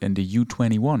very good in the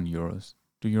U21 Euros.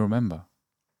 Do you remember?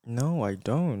 No, I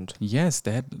don't. Yes,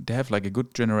 they have like a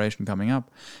good generation coming up,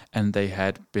 and they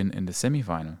had been in the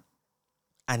semi-final.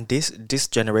 And this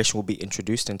generation will be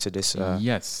introduced into this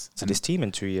this team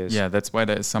in 2 years. Yeah, that's why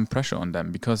there is some pressure on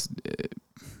them because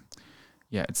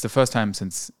it's the first time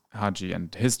since Hagi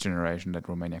and his generation that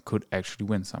Romania could actually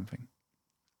win something.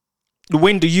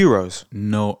 Win the Euros?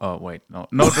 No, wait, no,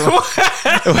 not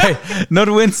not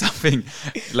win something.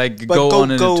 Like go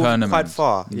on in a tournament quite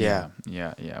far. Yeah.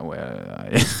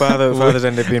 Well, further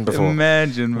than they've been before.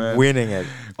 Imagine, man, winning it.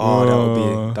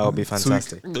 Oh, that would be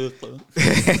fantastic.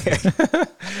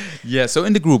 Yeah. So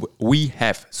in the group we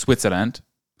have Switzerland.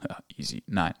 Easy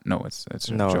 9. No, it's a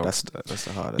joke. that's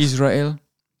the hardest. Israel,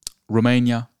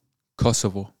 Romania,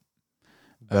 Kosovo,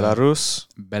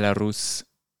 Belarus.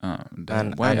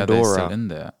 And why Andorra. are they still in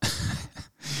there?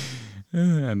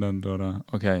 And Andorra.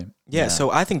 Okay. Yeah, so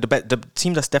I think the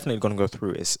team that's definitely going to go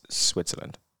through is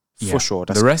Switzerland. For sure.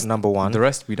 That's the rest, number one. The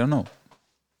rest, we don't know.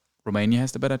 Romania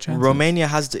has the better chance. Romania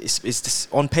has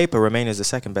on paper, Romania is the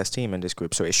second best team in this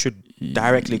group, so it should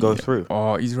directly go through.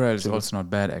 Oh, Israel is also not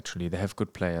bad, actually. They have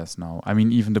good players now. I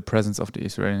mean, even the presence of the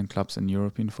Israeli clubs in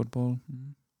European football.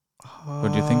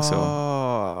 What do you think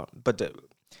so? But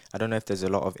I don't know if there's a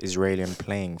lot of Israeli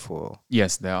playing for.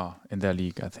 Yes, there are in their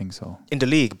league. I think so. In the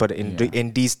league, but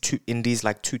in these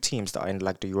two teams that are in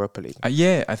like the Europa League.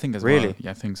 Yeah, I think as well. Really?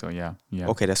 Yeah, I think so. Yeah.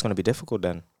 Okay, that's going to be difficult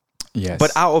then. Yes.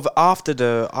 But after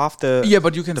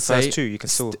but you can the say first two, you can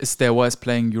still. Steaua is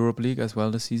playing Europa League as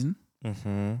well this season.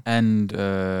 Mm-hmm. And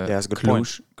that's a good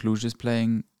point. Cluj is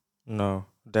playing. No,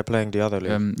 they're playing the other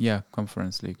league.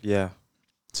 Conference league. Yeah.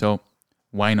 So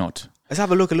why not? Let's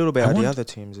have a look a little bit at the other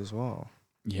teams as well.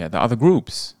 Yeah, the other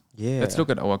groups. Yeah. Let's look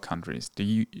at our countries.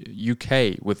 The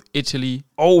UK with Italy.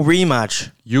 Oh,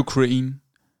 rematch. Ukraine,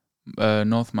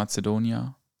 North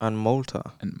Macedonia. And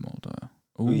Malta.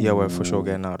 Ooh. Yeah, we're for sure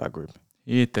getting out of that group.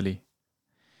 Italy.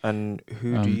 And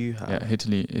who do you have? Yeah,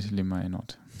 Italy might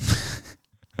not.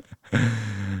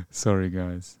 Sorry,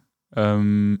 guys.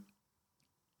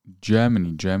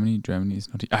 Germany is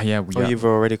not. You've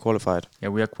already qualified. Yeah,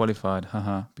 we are qualified.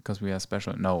 Because we are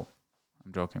special. No,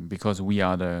 I'm joking. Because we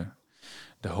are the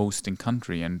hosting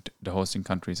country, and the hosting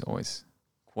country is always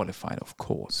qualified, of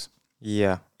course.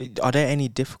 Yeah. Are there any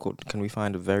difficult? Can we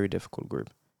find a very difficult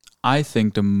group? I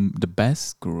think the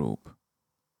best group.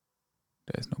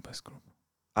 There is no best group.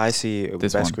 I see a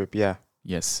best group. Yeah.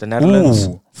 Yes. The Netherlands,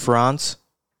 France,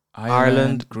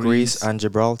 Ireland, Greece, and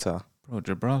Gibraltar. Bro,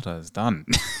 Gibraltar is done.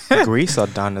 Greece are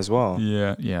done as well.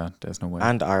 Yeah. There's no way.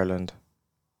 And Ireland.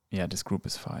 Yeah, this group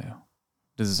is fire.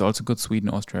 This is also good. Sweden,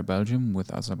 Austria, Belgium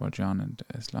with Azerbaijan and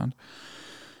Estland.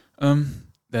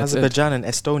 That's Azerbaijan and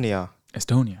Estonia.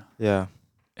 Yeah.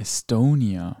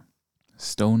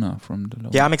 Stoner from the low.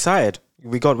 Yeah, I'm excited.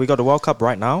 We got the World Cup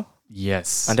right now.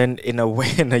 Yes. And then in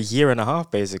a year and a half,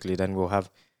 basically, then we'll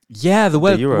have. Yeah, the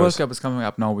World Cup is coming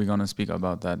up now. We're gonna speak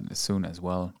about that soon as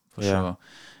well, for sure.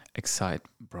 excite,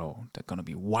 bro. They're gonna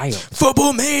be wild.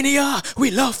 Football mania!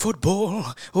 We love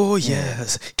football! Oh,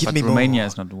 yes. Give me Romania more.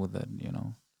 is not with it, you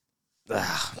know.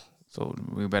 Ah. So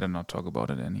we better not talk about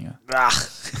it in here. Ah.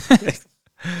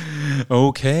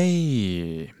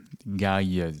 Okay,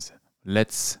 guys.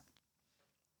 Let's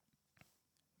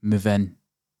move on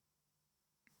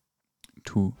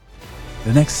to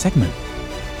the next segment.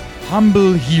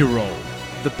 Humble Hero.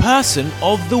 The person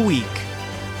of the week.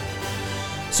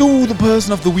 So, the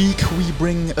person of the week, we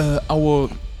bring our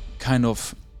kind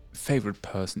of favorite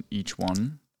person, each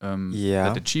one.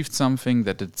 That achieved something,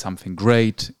 that did something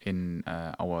great in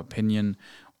our opinion,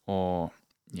 or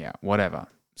whatever.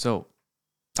 So,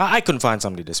 I couldn't find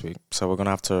somebody this week, so we're going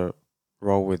to have to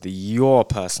roll with your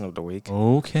person of the week.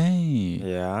 Okay.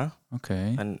 Yeah.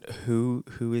 Okay. And who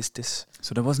is this?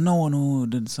 So there was no one who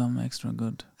did some extra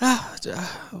good.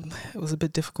 It was a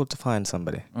bit difficult to find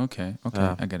somebody. Okay,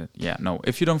 I get it. Yeah, no,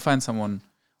 if you don't find someone,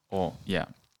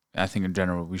 I think in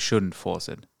general we shouldn't force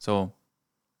it. So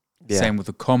same with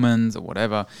the comments or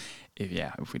whatever.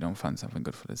 If we don't find something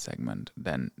good for this segment,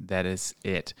 then that is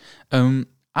it.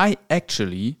 I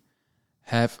actually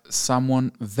have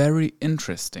someone very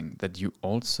interesting that you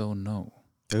also know.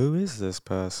 Who is this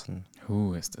person?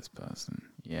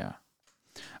 Yeah.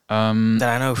 That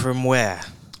I know from where?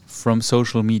 From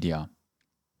social media.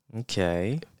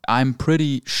 Okay. I'm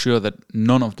pretty sure that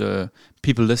none of the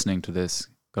people listening to this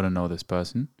gonna know this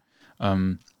person.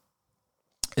 It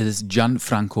is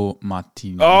Gianfranco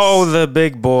Martinez. Oh, the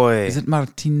big boy. Is it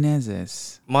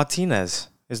Martinez? Martinez,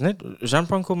 isn't it?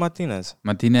 Gianfranco Martinez.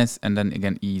 Martinez and then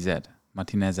again EZ.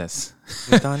 Martinez's.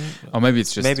 Or maybe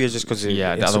it's just because the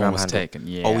other one was taken.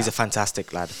 Yeah. Oh, he's a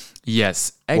fantastic lad.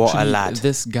 Yes, actually, what a lad.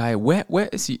 This guy, where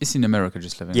is he? Is he in America?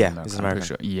 Just living in America? He's American.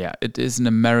 Sure. Yeah, it is an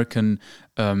American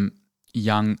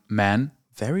young man.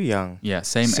 Very young. Yeah,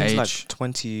 same Seems age. Like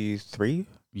 23.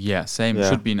 Yeah, same. Yeah.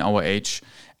 Should be in our age.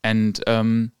 And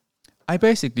I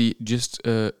basically just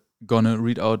gonna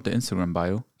read out the Instagram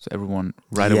bio, so everyone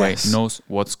away knows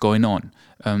what's going on.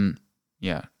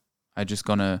 I just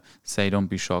gonna say, don't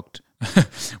be shocked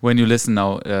when you listen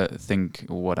now. Think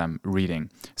what I'm reading.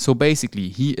 So basically,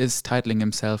 he is titling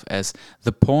himself as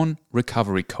the porn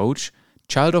recovery coach,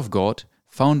 child of God,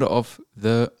 founder of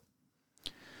the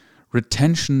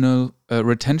retention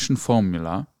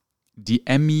formula,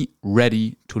 DM me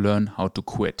ready to learn how to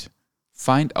quit.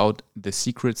 Find out the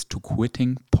secrets to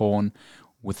quitting porn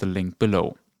with the link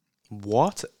below.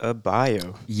 What a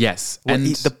bio. Yes. And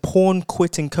the porn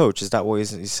quitting coach, is that what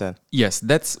he said? Yes,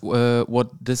 that's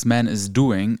what this man is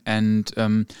doing. And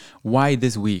why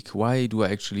this week? Why do I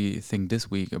actually think this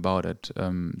week about it?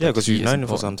 Because you've known him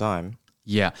for some time.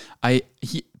 Yeah.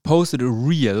 He posted a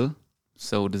reel.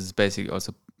 So this is basically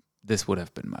also, this would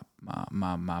have been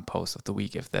my post of the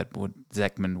week if that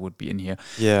segment would be in here.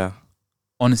 Yeah.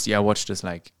 Honestly, I watched this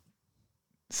like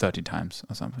 30 times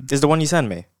or something. Is the one you sent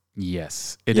me?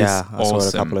 Yes, it is awesome. I saw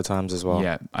it a couple of times as well.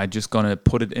 Yeah, I just gonna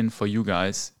put it in for you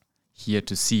guys here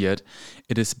to see it.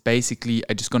 It is basically,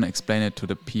 I just gonna explain it to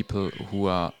the people who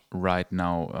are right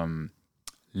now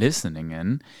listening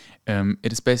in.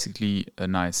 It is basically a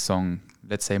nice song,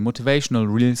 let's say motivational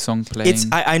real song playing.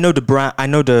 I know the brand, I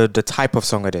know the type of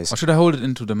song it is. Or should I hold it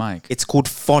into the mic? It's called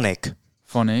Phonic.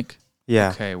 Phonic? Yeah.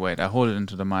 Okay, wait, I hold it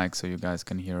into the mic so you guys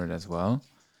can hear it as well.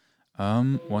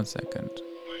 1 second.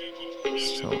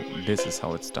 So this is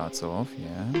how it starts off,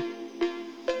 yeah.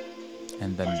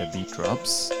 And then the beat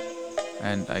drops.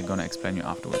 And I'm gonna explain you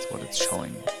afterwards what it's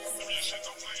showing.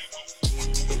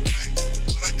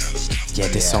 Yeah,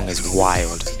 this song is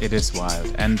wild. It is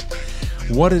wild. And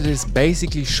what it is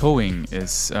basically showing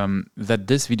is that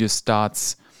this video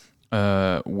starts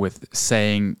with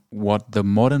saying what the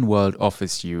modern world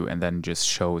offers you, and then just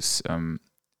shows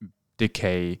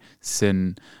decay,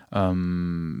 sin,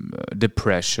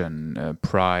 depression,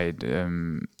 pride,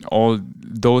 all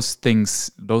those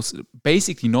things, those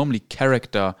basically normally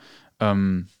character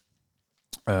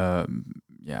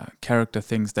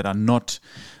things that are not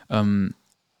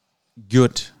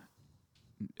good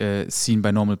seen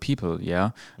by normal people,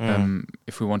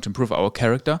 if we want to improve our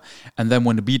character. And then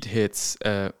when the beat hits,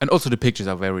 and also the pictures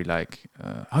are very like,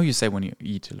 how you say when you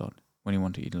eat a lot, when you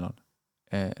want to eat a lot?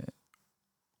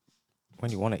 When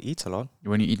you want to eat a lot?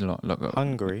 When you eat a lot.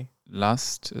 Hungry.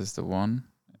 Lust is the one.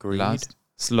 Greed. Lust.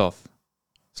 Sloth.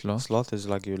 Sloth is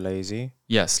like you're lazy.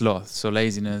 Yeah, sloth. So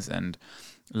laziness, and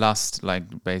lust,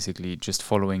 like basically just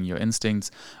following your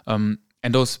instincts. And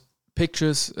those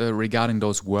pictures regarding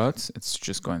those words, it's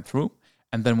just going through.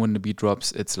 And then when the beat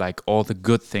drops, it's like all the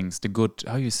good things, the good,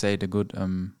 how you say, the good,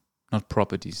 not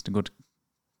properties, the good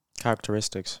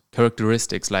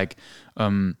characteristics like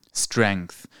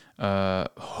strength,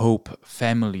 hope,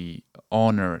 family,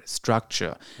 honor,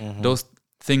 structure, those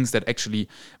things that actually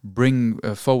bring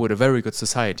forward a very good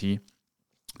society,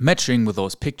 matching with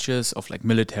those pictures of like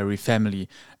military, family,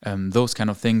 those kind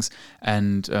of things.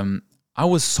 And I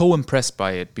was so impressed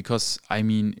by it because, I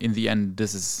mean, in the end,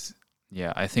 this is,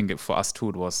 I think for us too,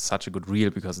 it was such a good reel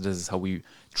because this is how we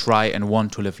try and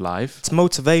want to live life. It's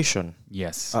motivation.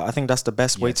 Yes. I think that's the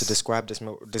best way to describe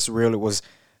this reel. It was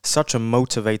such a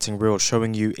motivating reel,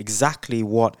 showing you exactly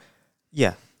what,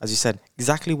 as you said,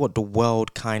 exactly what the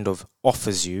world kind of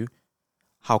offers you,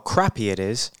 how crappy it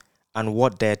is, and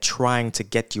what they're trying to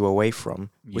get you away from,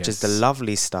 which is the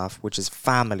lovely stuff, which is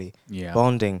family,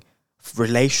 bonding,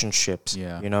 relationships,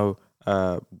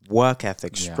 work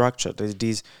ethic, structure.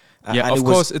 These. Of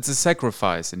course, it's a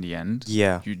sacrifice in the end.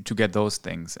 Yeah. To get those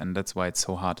things, and that's why it's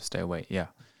so hard to stay away. Yeah.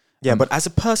 Yeah, but as a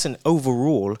person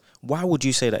overall, why would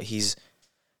you say that he's?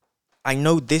 I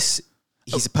know he's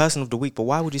a person of the week, but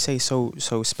why would you say so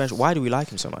special? Why do we like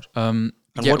him so much? And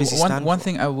what does he stand for? One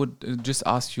thing I would just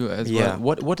ask you as well.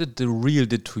 What did the reel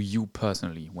did to you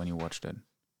personally when you watched it?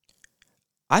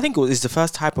 I think it's the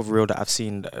first type of reel that I've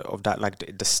seen of that,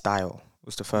 like the style. It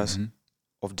was the first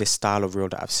of this style of reel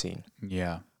that I've seen.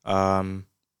 Yeah. And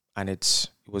it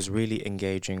was really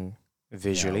engaging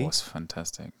visually. Yeah, it was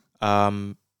fantastic.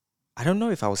 I don't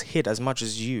know if I was hit as much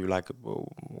as you, like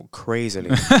crazily.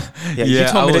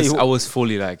 I was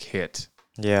fully like hit.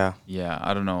 Yeah. Yeah,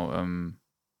 I don't know.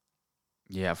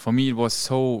 For me it was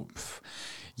so.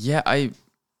 I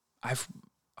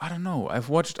don't know.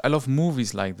 I love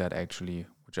movies like that actually,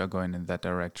 which are going in that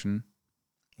direction.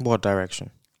 What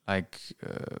direction? Like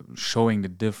showing the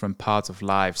different parts of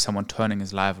life, someone turning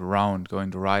his life around,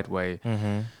 going the right way,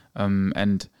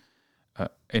 and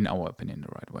in our opinion, the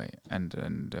right way, and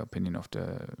in the opinion of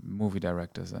the movie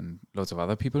directors and loads of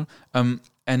other people. To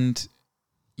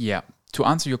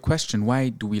answer your question, why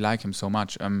do we like him so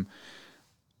much?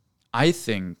 I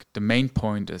think the main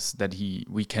point is that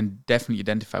we can definitely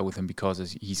identify with him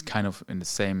because he's kind of in the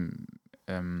same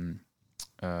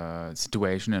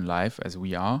situation in life as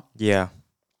we are. Yeah.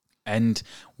 And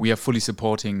we are fully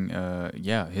supporting,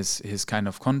 his kind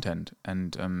of content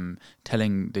and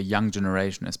telling the young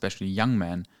generation, especially young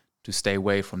men, to stay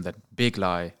away from that big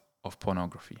lie of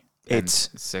pornography and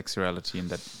sexuality in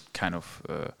that kind of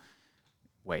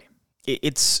way.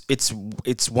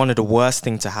 It's one of the worst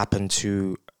things to happen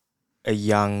to a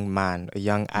young man, a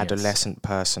young adolescent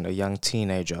person, a young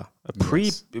teenager, a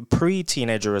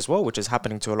pre-teenager as well, which is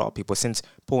happening to a lot of people. Since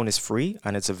porn is free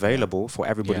and it's available for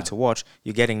everybody to watch,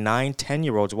 you're getting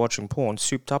 9-10-year-olds watching porn,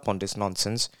 souped up on this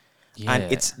nonsense, and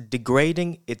it's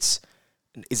degrading. It's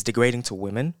degrading to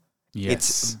women. Yes.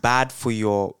 It's bad for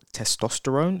your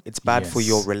testosterone. It's bad for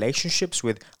your relationships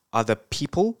with other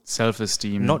people.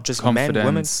 Self-esteem, not just confidence. men,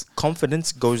 women.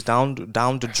 Confidence goes down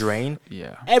the drain.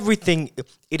 Yeah. Everything.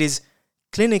 It is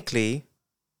clinically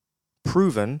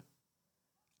proven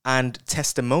and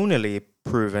testimonially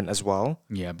proven as well.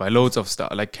 Yeah, by loads of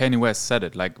stuff. Like Kanye West said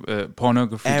it, like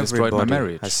pornography destroyed my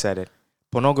marriage. Has said it.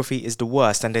 Pornography is the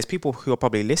worst. And there's people who are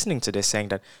probably listening to this saying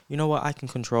that, you know what, I can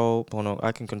control porno,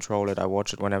 I can control it, I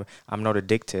watch it whenever, I'm not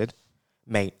addicted.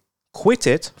 Mate, quit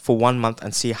it for 1 month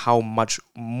and see how much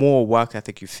more work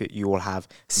ethic you will have.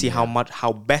 See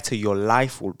how better your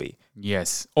life will be.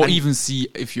 Yes. Or even see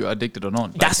if you're addicted or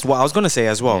not. That's what I was going to say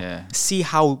as well. Yeah. See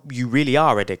how you really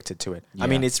are addicted to it. Yeah. I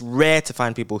mean, it's rare to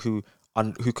find people who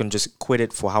can just quit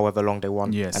it for however long they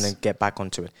want and then get back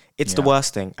onto it. It's the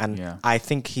worst thing. And I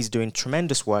think he's doing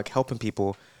tremendous work helping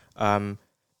people.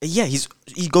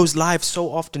 He goes live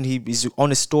so often. He's on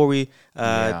his story,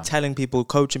 telling people,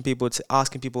 coaching people,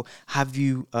 asking people, have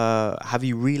you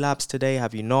relapsed today?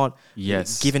 Have you not?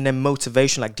 Yes. Giving them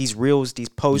motivation, like these reels, these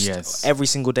posts every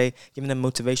single day, giving them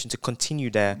motivation to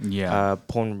continue their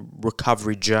porn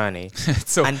recovery journey.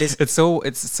 It's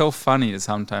so funny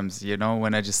sometimes,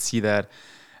 when I just see that.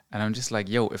 And I'm just like,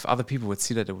 if other people would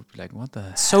see that, they would be like, what the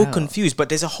hell? So confused, but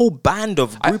there's a whole band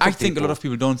of group I of think people. a lot of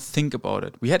people don't think about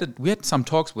it. We had some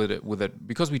talks with it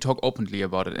because we talk openly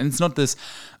about it. And it's not this,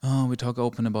 we talk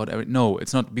open about everything. No,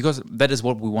 it's not, because that is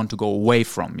what we want to go away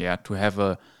from, to have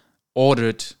a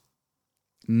ordered,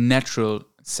 natural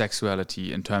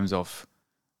sexuality in terms of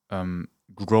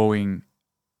growing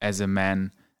as a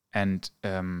man and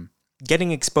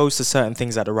getting exposed to certain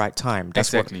things at the right time.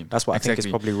 That's what I think is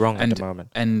probably wrong at the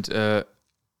moment. And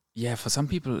for some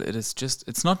people,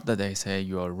 it's not that they say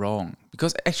you are wrong,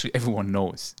 because actually everyone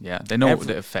knows. Yeah, they know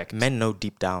the effect. Men know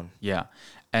deep down. Yeah,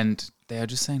 and they are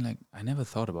just saying like, I never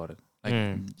thought about it. Like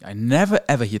I never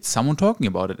ever heard someone talking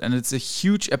about it, and it's a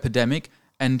huge epidemic.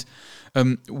 And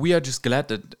we are just glad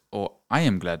that, or I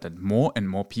am glad that more and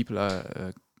more people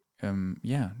are,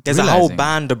 there's a whole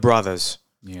band of brothers,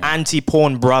 Yeah.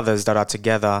 anti-porn brothers that are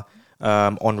together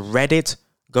on Reddit,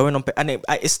 going on, and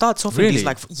it starts off in these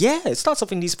it starts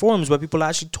off in these forums where people are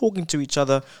actually talking to each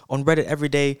other on Reddit every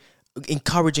day,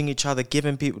 encouraging each other,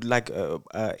 giving people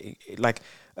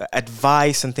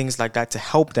advice and things like that to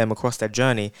help them across their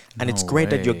journey. And it's great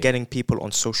that you're getting people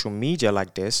on social media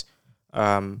like this,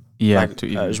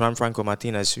 Gianfranco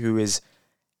Martinez, who is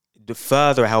the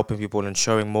further helping people and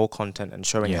showing more content and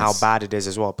showing how bad it is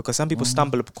as well. Because some people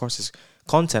stumble across his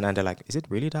content and they're like, is it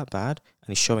really that bad? And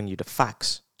he's showing you the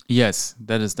facts. Yes,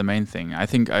 that is the main thing. I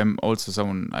think I'm also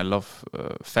someone, I love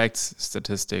facts,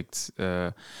 statistics,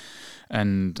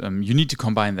 and you need to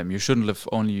combine them. You shouldn't live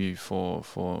only for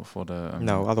the...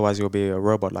 no, otherwise you'll be a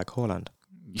robot like Holland.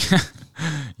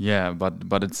 Yeah,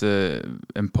 but it's a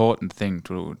important thing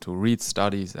to read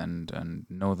studies and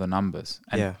know the numbers.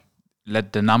 And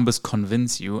let the numbers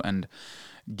convince you and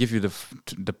give you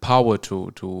the power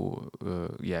to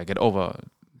get over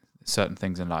certain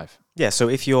things in life. Yeah, so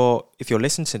if you're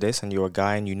listening to this and you're a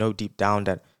guy and you know deep down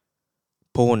that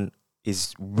porn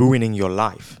is ruining your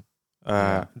life,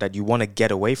 that you want to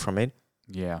get away from it,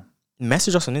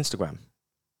 message us on Instagram.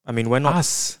 I mean, we're not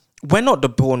the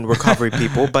porn recovery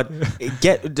people, but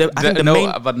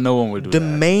but no one will do that. The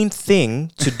main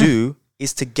thing to do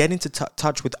is to get into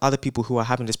touch with other people who are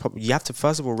having this problem. You have to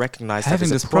first of all recognize having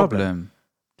that this problem.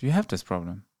 Do you have this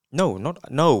problem? No.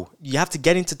 You have to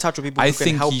get into touch with people who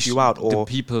can help you out. Or the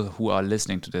people who are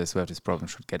listening to this who have this problem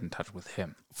should get in touch with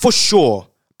him. For sure.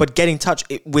 But get in touch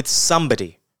with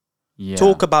somebody. Yeah.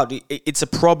 Talk about it. It's a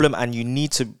problem and you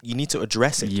need to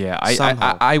address it. Yeah,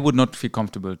 I would not feel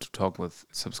comfortable to talk with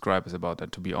subscribers about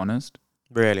that, to be honest.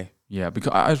 Really? Yeah,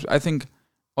 because I think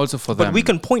also for them. But we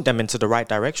can point them into the right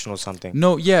direction or something.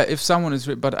 No, yeah, if someone is...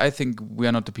 But I think we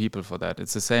are not the people for that.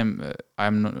 It's the same.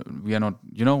 We are not...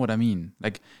 You know what I mean?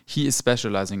 Like, he is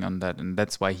specializing on that, and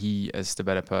that's why he is the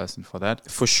better person for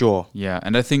that. For sure. Yeah,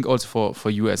 and I think also for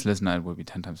you as listener, it will be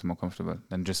 10 times more comfortable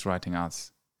than just writing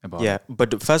us about it. Yeah,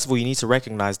 but first of all, you need to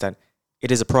recognize that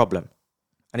it is a problem.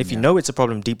 And if you know it's a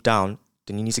problem deep down,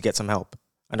 then you need to get some help.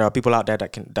 And there are people out there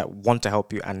that want to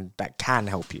help you and that can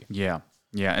help you. Yeah.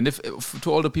 Yeah, and if to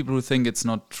all the people who think it's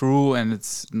not true and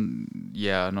it's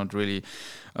not really,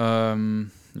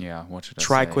 what should I say?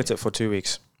 Try quit it for 2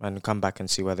 weeks and come back and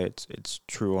see whether it's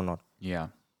true or not. Yeah,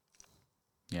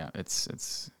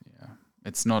 it's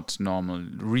not normal.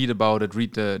 Read about it.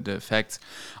 Read the facts.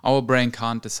 Our brain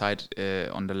can't decide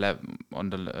on the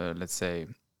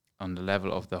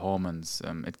level of the hormones.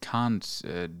 It can't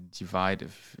divide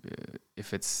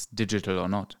if it's digital or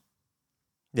not.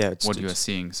 Yeah, what you are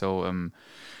seeing. So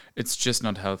it's just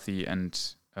not healthy. And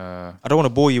I don't want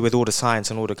to bore you with all the science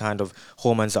and all the kind of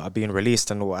hormones that are being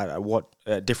released and at what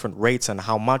different rates and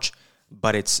how much,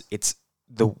 but it's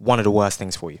one of the worst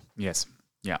things for you. Yes.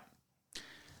 Yeah.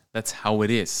 That's how it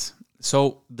is.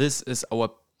 So this is our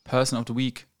person of the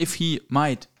week. If he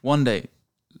might one day,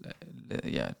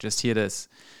 just hear this.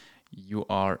 You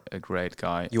are a great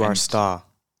guy. You are a star.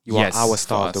 You are our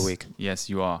star of the week. Yes,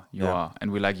 you are. You are.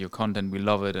 And we like your content. We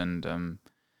love it. And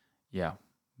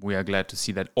we are glad to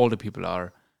see that all the people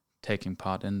are taking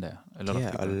part in there. A lot of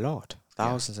people. A lot.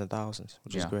 Thousands and thousands,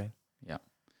 which is great. Yeah.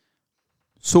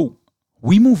 So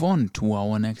we move on to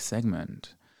our next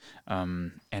segment.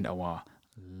 And our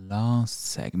last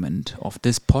segment of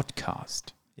this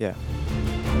podcast. Yeah.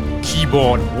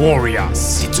 Keyboard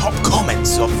Warriors. The top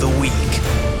comments of the week.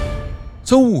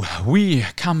 So, we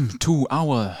come to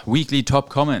our weekly top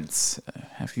comments.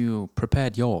 Have you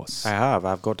prepared yours? I have.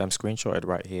 I've got them screenshotted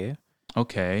right here.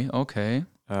 Okay.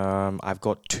 I've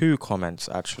got 2 comments,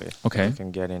 actually. Okay. I can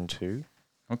get into.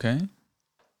 Okay.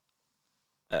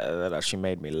 That actually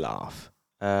made me laugh.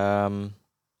 Okay,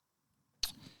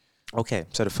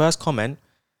 so the first comment,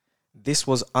 this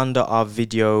was under our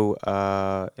video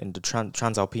in the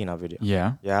Transalpina video.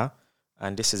 Yeah. Yeah?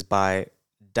 And this is by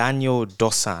Daniel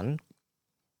Dosan.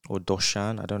 Or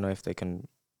Doshan, I don't know if they can...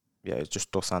 Yeah, it's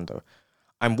just Dosan though.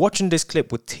 I'm watching this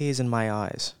clip with tears in my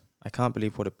eyes. I can't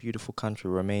believe what a beautiful country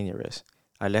Romania is.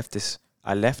 I left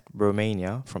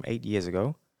Romania from 8 years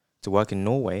ago to work in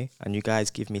Norway, and you guys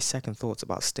give me second thoughts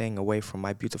about staying away from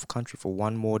my beautiful country for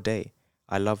one more day.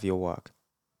 I love your work.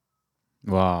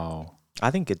 Wow.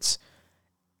 I think it's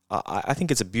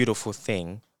a beautiful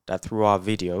thing that through our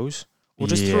videos, or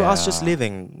just through us just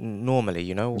living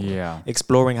normally,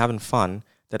 exploring, having fun,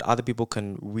 that other people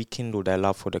can rekindle their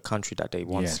love for the country that they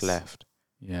once left.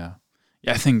 Yeah.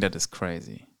 Yeah, I think that is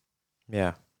crazy.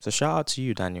 Yeah. So shout out to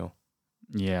you, Daniel.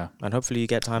 Yeah. And hopefully you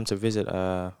get time to visit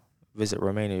visit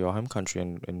Romania, your home country,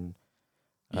 in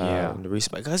the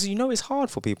respect, because it's hard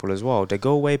for people as well. They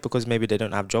go away because maybe they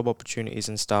don't have job opportunities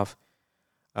and stuff,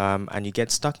 and you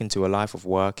get stuck into a life of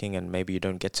working, and maybe you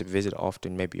don't get to visit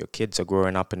often. Maybe your kids are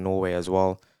growing up in Norway as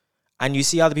well, and you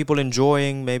see other people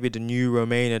enjoying maybe the new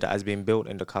Romania that has been built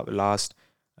in the last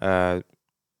 10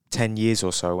 years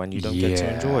or so, and you don't get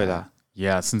to enjoy that.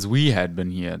 Yeah, since we had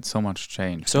been here, so much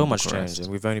changed. So much changed, and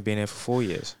we've only been here for 4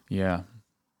 years. Yeah,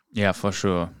 for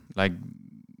sure. Like,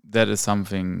 that is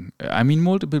something. I mean,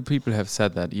 multiple people have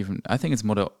said that. Even I think it's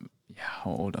more.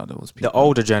 How old are those people? The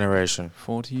older generation,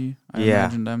 40. I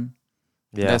imagine them.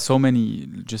 Yeah, there's so many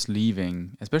just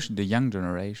leaving, especially the young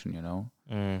generation.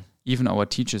 Even our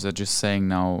teachers are just saying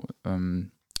now.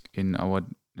 In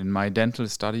my dental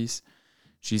studies,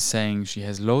 she's saying she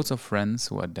has loads of friends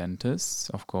who are dentists,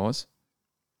 of course,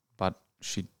 but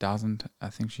she doesn't. I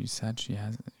think she said she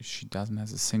doesn't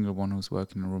have a single one who's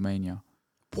working in Romania.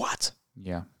 What?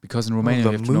 Yeah, because in Romania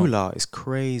the moolah is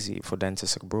crazy for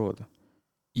dentists abroad.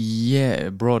 Yeah,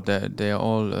 abroad they are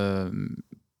all they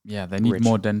need rich.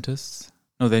 More dentists.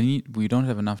 No, we don't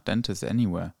have enough dentists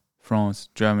anywhere. France,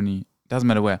 Germany, doesn't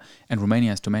matter where. And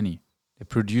Romania has too many. They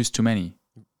produce too many.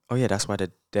 Oh yeah, that's why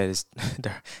there are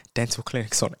dental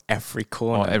clinics on every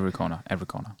corner. Oh, every corner.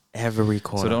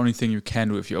 So the only thing you can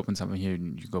do if you open something here,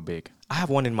 you go big. I have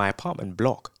one in my apartment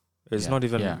block. It's not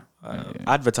even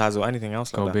advertised or anything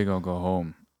else like that. Go big or go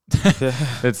home.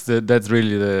 That's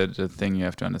really the thing you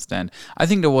have to understand. I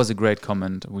think there was a great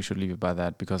comment. We should leave it by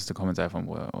that because the comments I found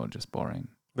were all just boring.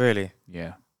 Really?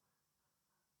 Yeah.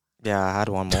 Yeah, I had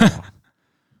one more.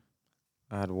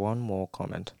 I had one more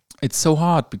comment. It's so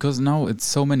hard because now it's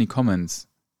so many comments.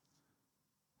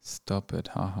 Stop it,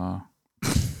 haha.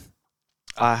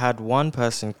 I had one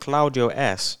person, Claudio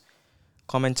S,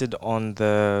 commented on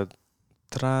the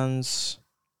the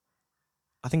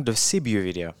Sibiu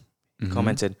video.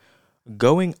 Commented,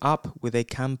 going up with a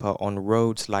camper on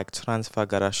roads like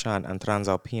Transfăgărășan and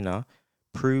Transalpina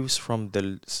proves from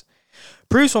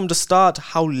the start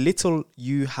how little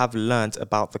you have learnt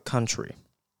about the country,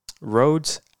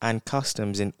 roads and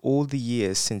customs in all the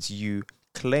years since you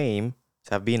claim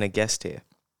to have been a guest here.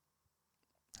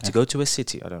 To go to a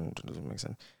city, it doesn't make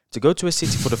sense. To go to a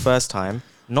city for the first time,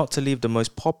 not to leave the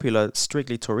most popular,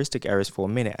 strictly touristic areas for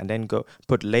a minute, and then go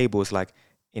put labels like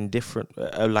indifferent,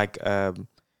 to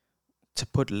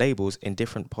put labels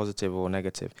indifferent, positive or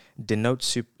negative,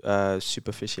 denotes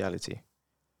superficiality.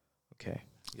 Okay,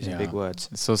 these are big words.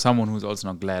 So someone who's also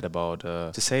not glad about.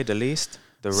 To say the least,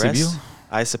 the Sibiu? rest,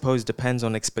 I suppose, depends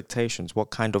on expectations.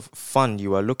 What kind of fun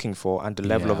you are looking for and the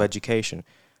level of education.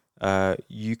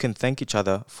 You can thank each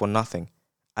other for nothing.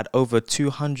 At over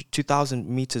 2,000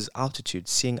 meters altitude,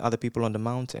 seeing other people on the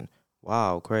mountain.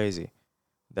 Wow, crazy.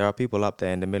 There are people up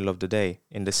there in the middle of the day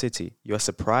in the city. You are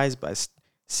surprised by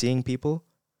seeing people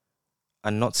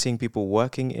and not seeing people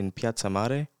working in Piazza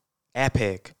Mare?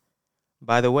 Epic.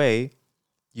 By the way,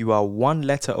 you are one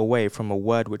letter away from a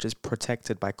word which is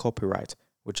protected by copyright,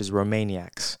 which is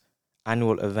Romaniacs.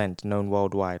 Annual event known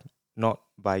worldwide. Not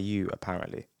by you,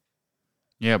 apparently.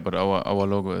 Yeah, but our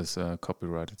logo is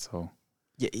copyrighted, so...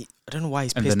 Yeah, I don't know why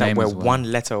he's pissed that we're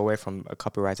one letter away from a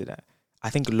copyrighted. I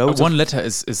think one letter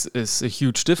is a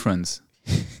huge difference.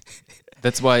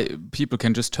 That's why people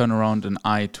can just turn around an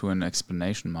I to an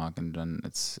exclamation mark, and then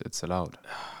it's allowed.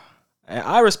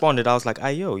 I responded. I was like,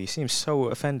 yo, you seem so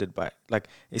offended by it. Like,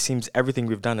 it seems everything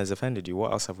we've done has offended you.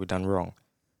 What else have we done wrong?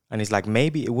 And he's like,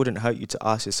 maybe it wouldn't hurt you to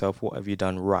ask yourself, what have you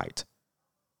done right?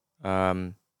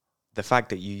 The fact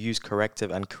that you use corrective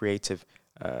and creative...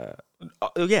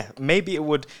 maybe it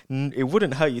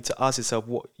wouldn't hurt you to ask yourself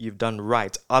what you've done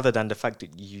right, other than the fact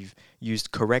that you've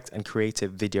used correct and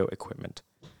creative video equipment.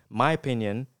 My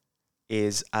opinion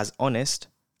is as honest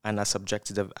and as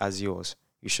subjective as yours.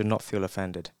 You should not feel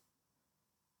offended.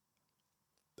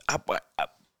 I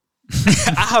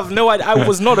have no idea. I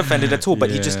was not offended at all, but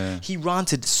he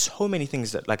ranted so many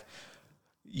things that, like,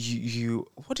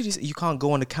 what did he say? You can't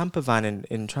go on a camper van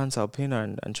in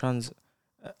Transalpina and Trans...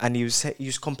 And he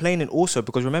was complaining also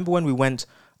because remember when we went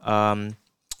to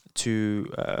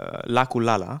Lacul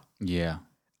Lala? Yeah.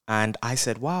 And I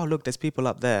said, wow, look, there's people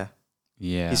up there.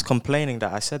 Yeah. He's complaining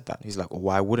that I said that. He's like, well,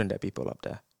 why wouldn't there be people up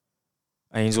there?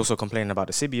 And he's also complaining about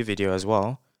the Sibiu video as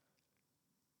well.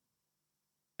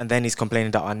 And then he's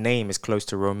complaining that our name is close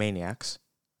to Romaniacs.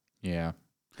 Yeah.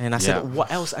 And I said,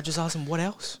 what else? I just asked him, what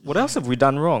else? What else have we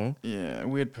done wrong? Yeah,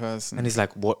 weird person. And he's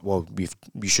like, what? Well,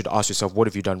 you should ask yourself, what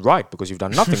have you done right? Because you've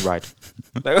done nothing right.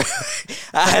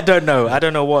 I don't know. I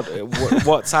don't know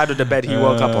what side of the bed he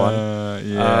woke up on.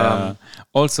 Yeah.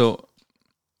 Also...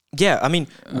 Yeah, I mean,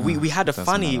 we had a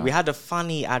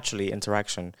funny actually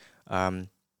interaction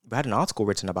we had an article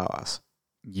written about us.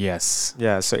 Yes.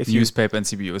 Yeah, so if newspaper and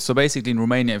CBU. So basically in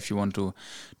Romania, if you want to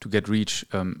get reach,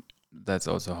 that's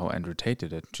also how Andrew Tate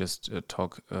did it. Just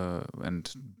talk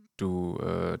and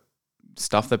do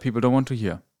stuff that people don't want to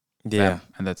hear. Yeah.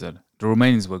 And that's it. The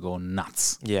Romanians will go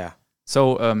nuts. Yeah.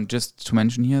 So just to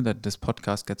mention here that this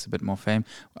podcast gets a bit more fame.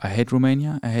 I hate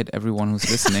Romania. I hate everyone who's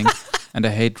listening. And I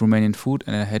hate Romanian food.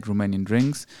 And I hate Romanian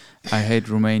drinks. I hate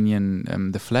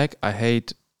Romanian, the flag. I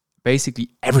hate basically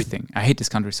everything. I hate this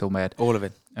country so bad. All of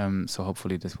it. So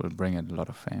hopefully this will bring it a lot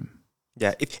of fame.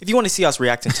 Yeah, if you want to see us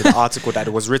reacting to the article that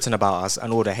was written about us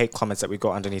and all the hate comments that we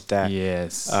got underneath there.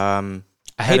 Yes. I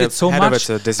hate it so much.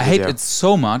 I hate it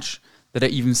so much that I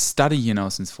even study here now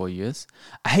since 4 years.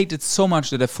 I hate it so much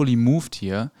that I fully moved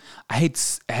here. I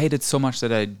hate it so much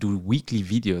that I do weekly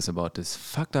videos about this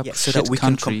fucked up so shit that we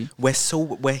country.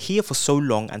 We're here for so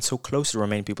long and so close to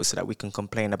Romanian people so that we can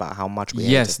complain about how much we hate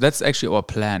it. Yes, that's actually our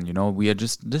plan. You know,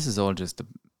 this is all just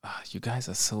you guys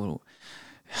are so.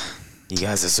 You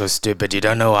guys are so stupid. You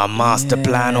don't know our master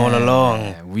plan all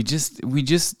along. We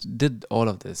just did all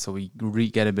of this, so we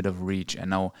get a bit of reach, and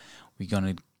now we're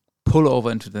gonna pull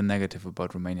over into the negative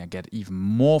about Romania, get even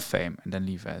more fame, and then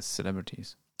leave as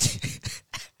celebrities.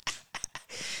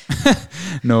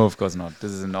 No, of course not.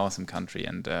 This is an awesome country,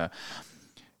 and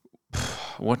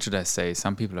what should I say?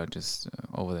 Some people are just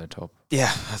over the top.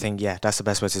 Yeah, I think that's the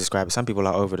best way to describe it. Some people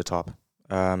are over the top.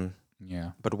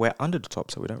 Yeah, but we're under the top,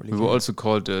 so we don't really. We were also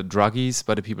called druggies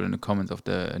by the people in the comments of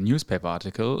the newspaper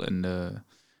article in the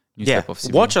newspaper of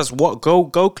CBU. Watch us.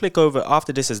 Go click over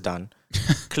after this is done.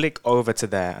 Click over to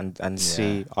there and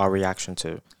see our reaction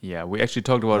to. Yeah, we actually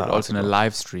talked about it also in a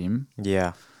live stream.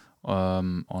 Yeah.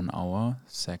 On our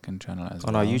second channel as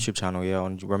well. On our YouTube channel,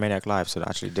 on Romaniac Live. So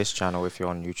actually, this channel, if you're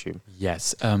on YouTube.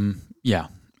 Yes. Yeah,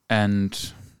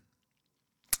 and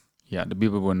the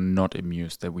people were not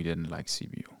amused that we didn't like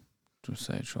CBU. To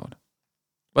say it short,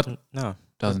 but no,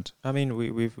 doesn't. I mean,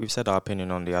 we've said our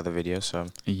opinion on the other video, so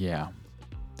yeah,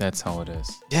 that's how it is.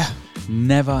 Yeah.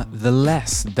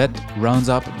 Nevertheless, that rounds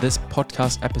up this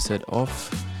podcast episode of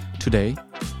today.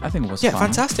 I think it was fun.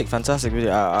 Fantastic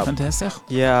video. Fantastic.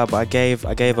 Yeah, but I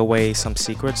gave away some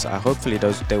secrets. Hopefully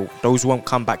those won't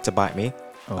come back to bite me.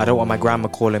 Oh. I don't want my grandma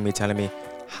calling me, telling me,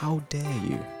 "How dare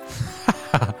you?"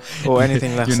 or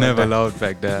anything like that. You never allowed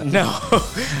back there. No.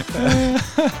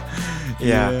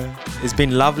 Yeah. It's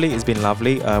been lovely.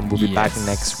 We'll be back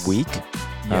next week.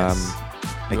 Yes.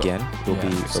 Again, we'll be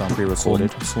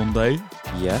pre-recorded. Sunday.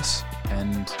 Yes.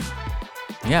 And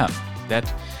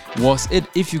that was it.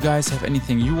 If you guys have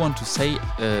anything you want to say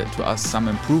to us, some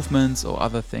improvements or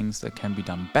other things that can be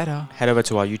done better, head over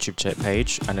to our YouTube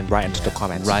page and then write into the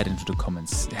comments. Write into the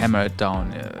comments. Hammer it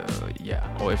down.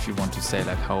 Or if you want to say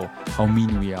like how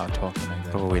mean we are talking like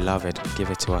that. Oh, we love it. Give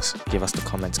it to us. Give us the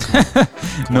comments.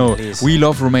 Come on, please. We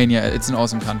love Romania. It's an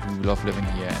awesome country. We love living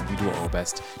here, and we do our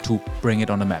best to bring it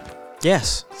on the map.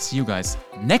 Yes. See you guys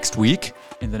next week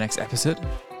in the next episode.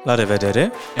 La de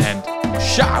vedere. And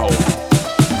ciao.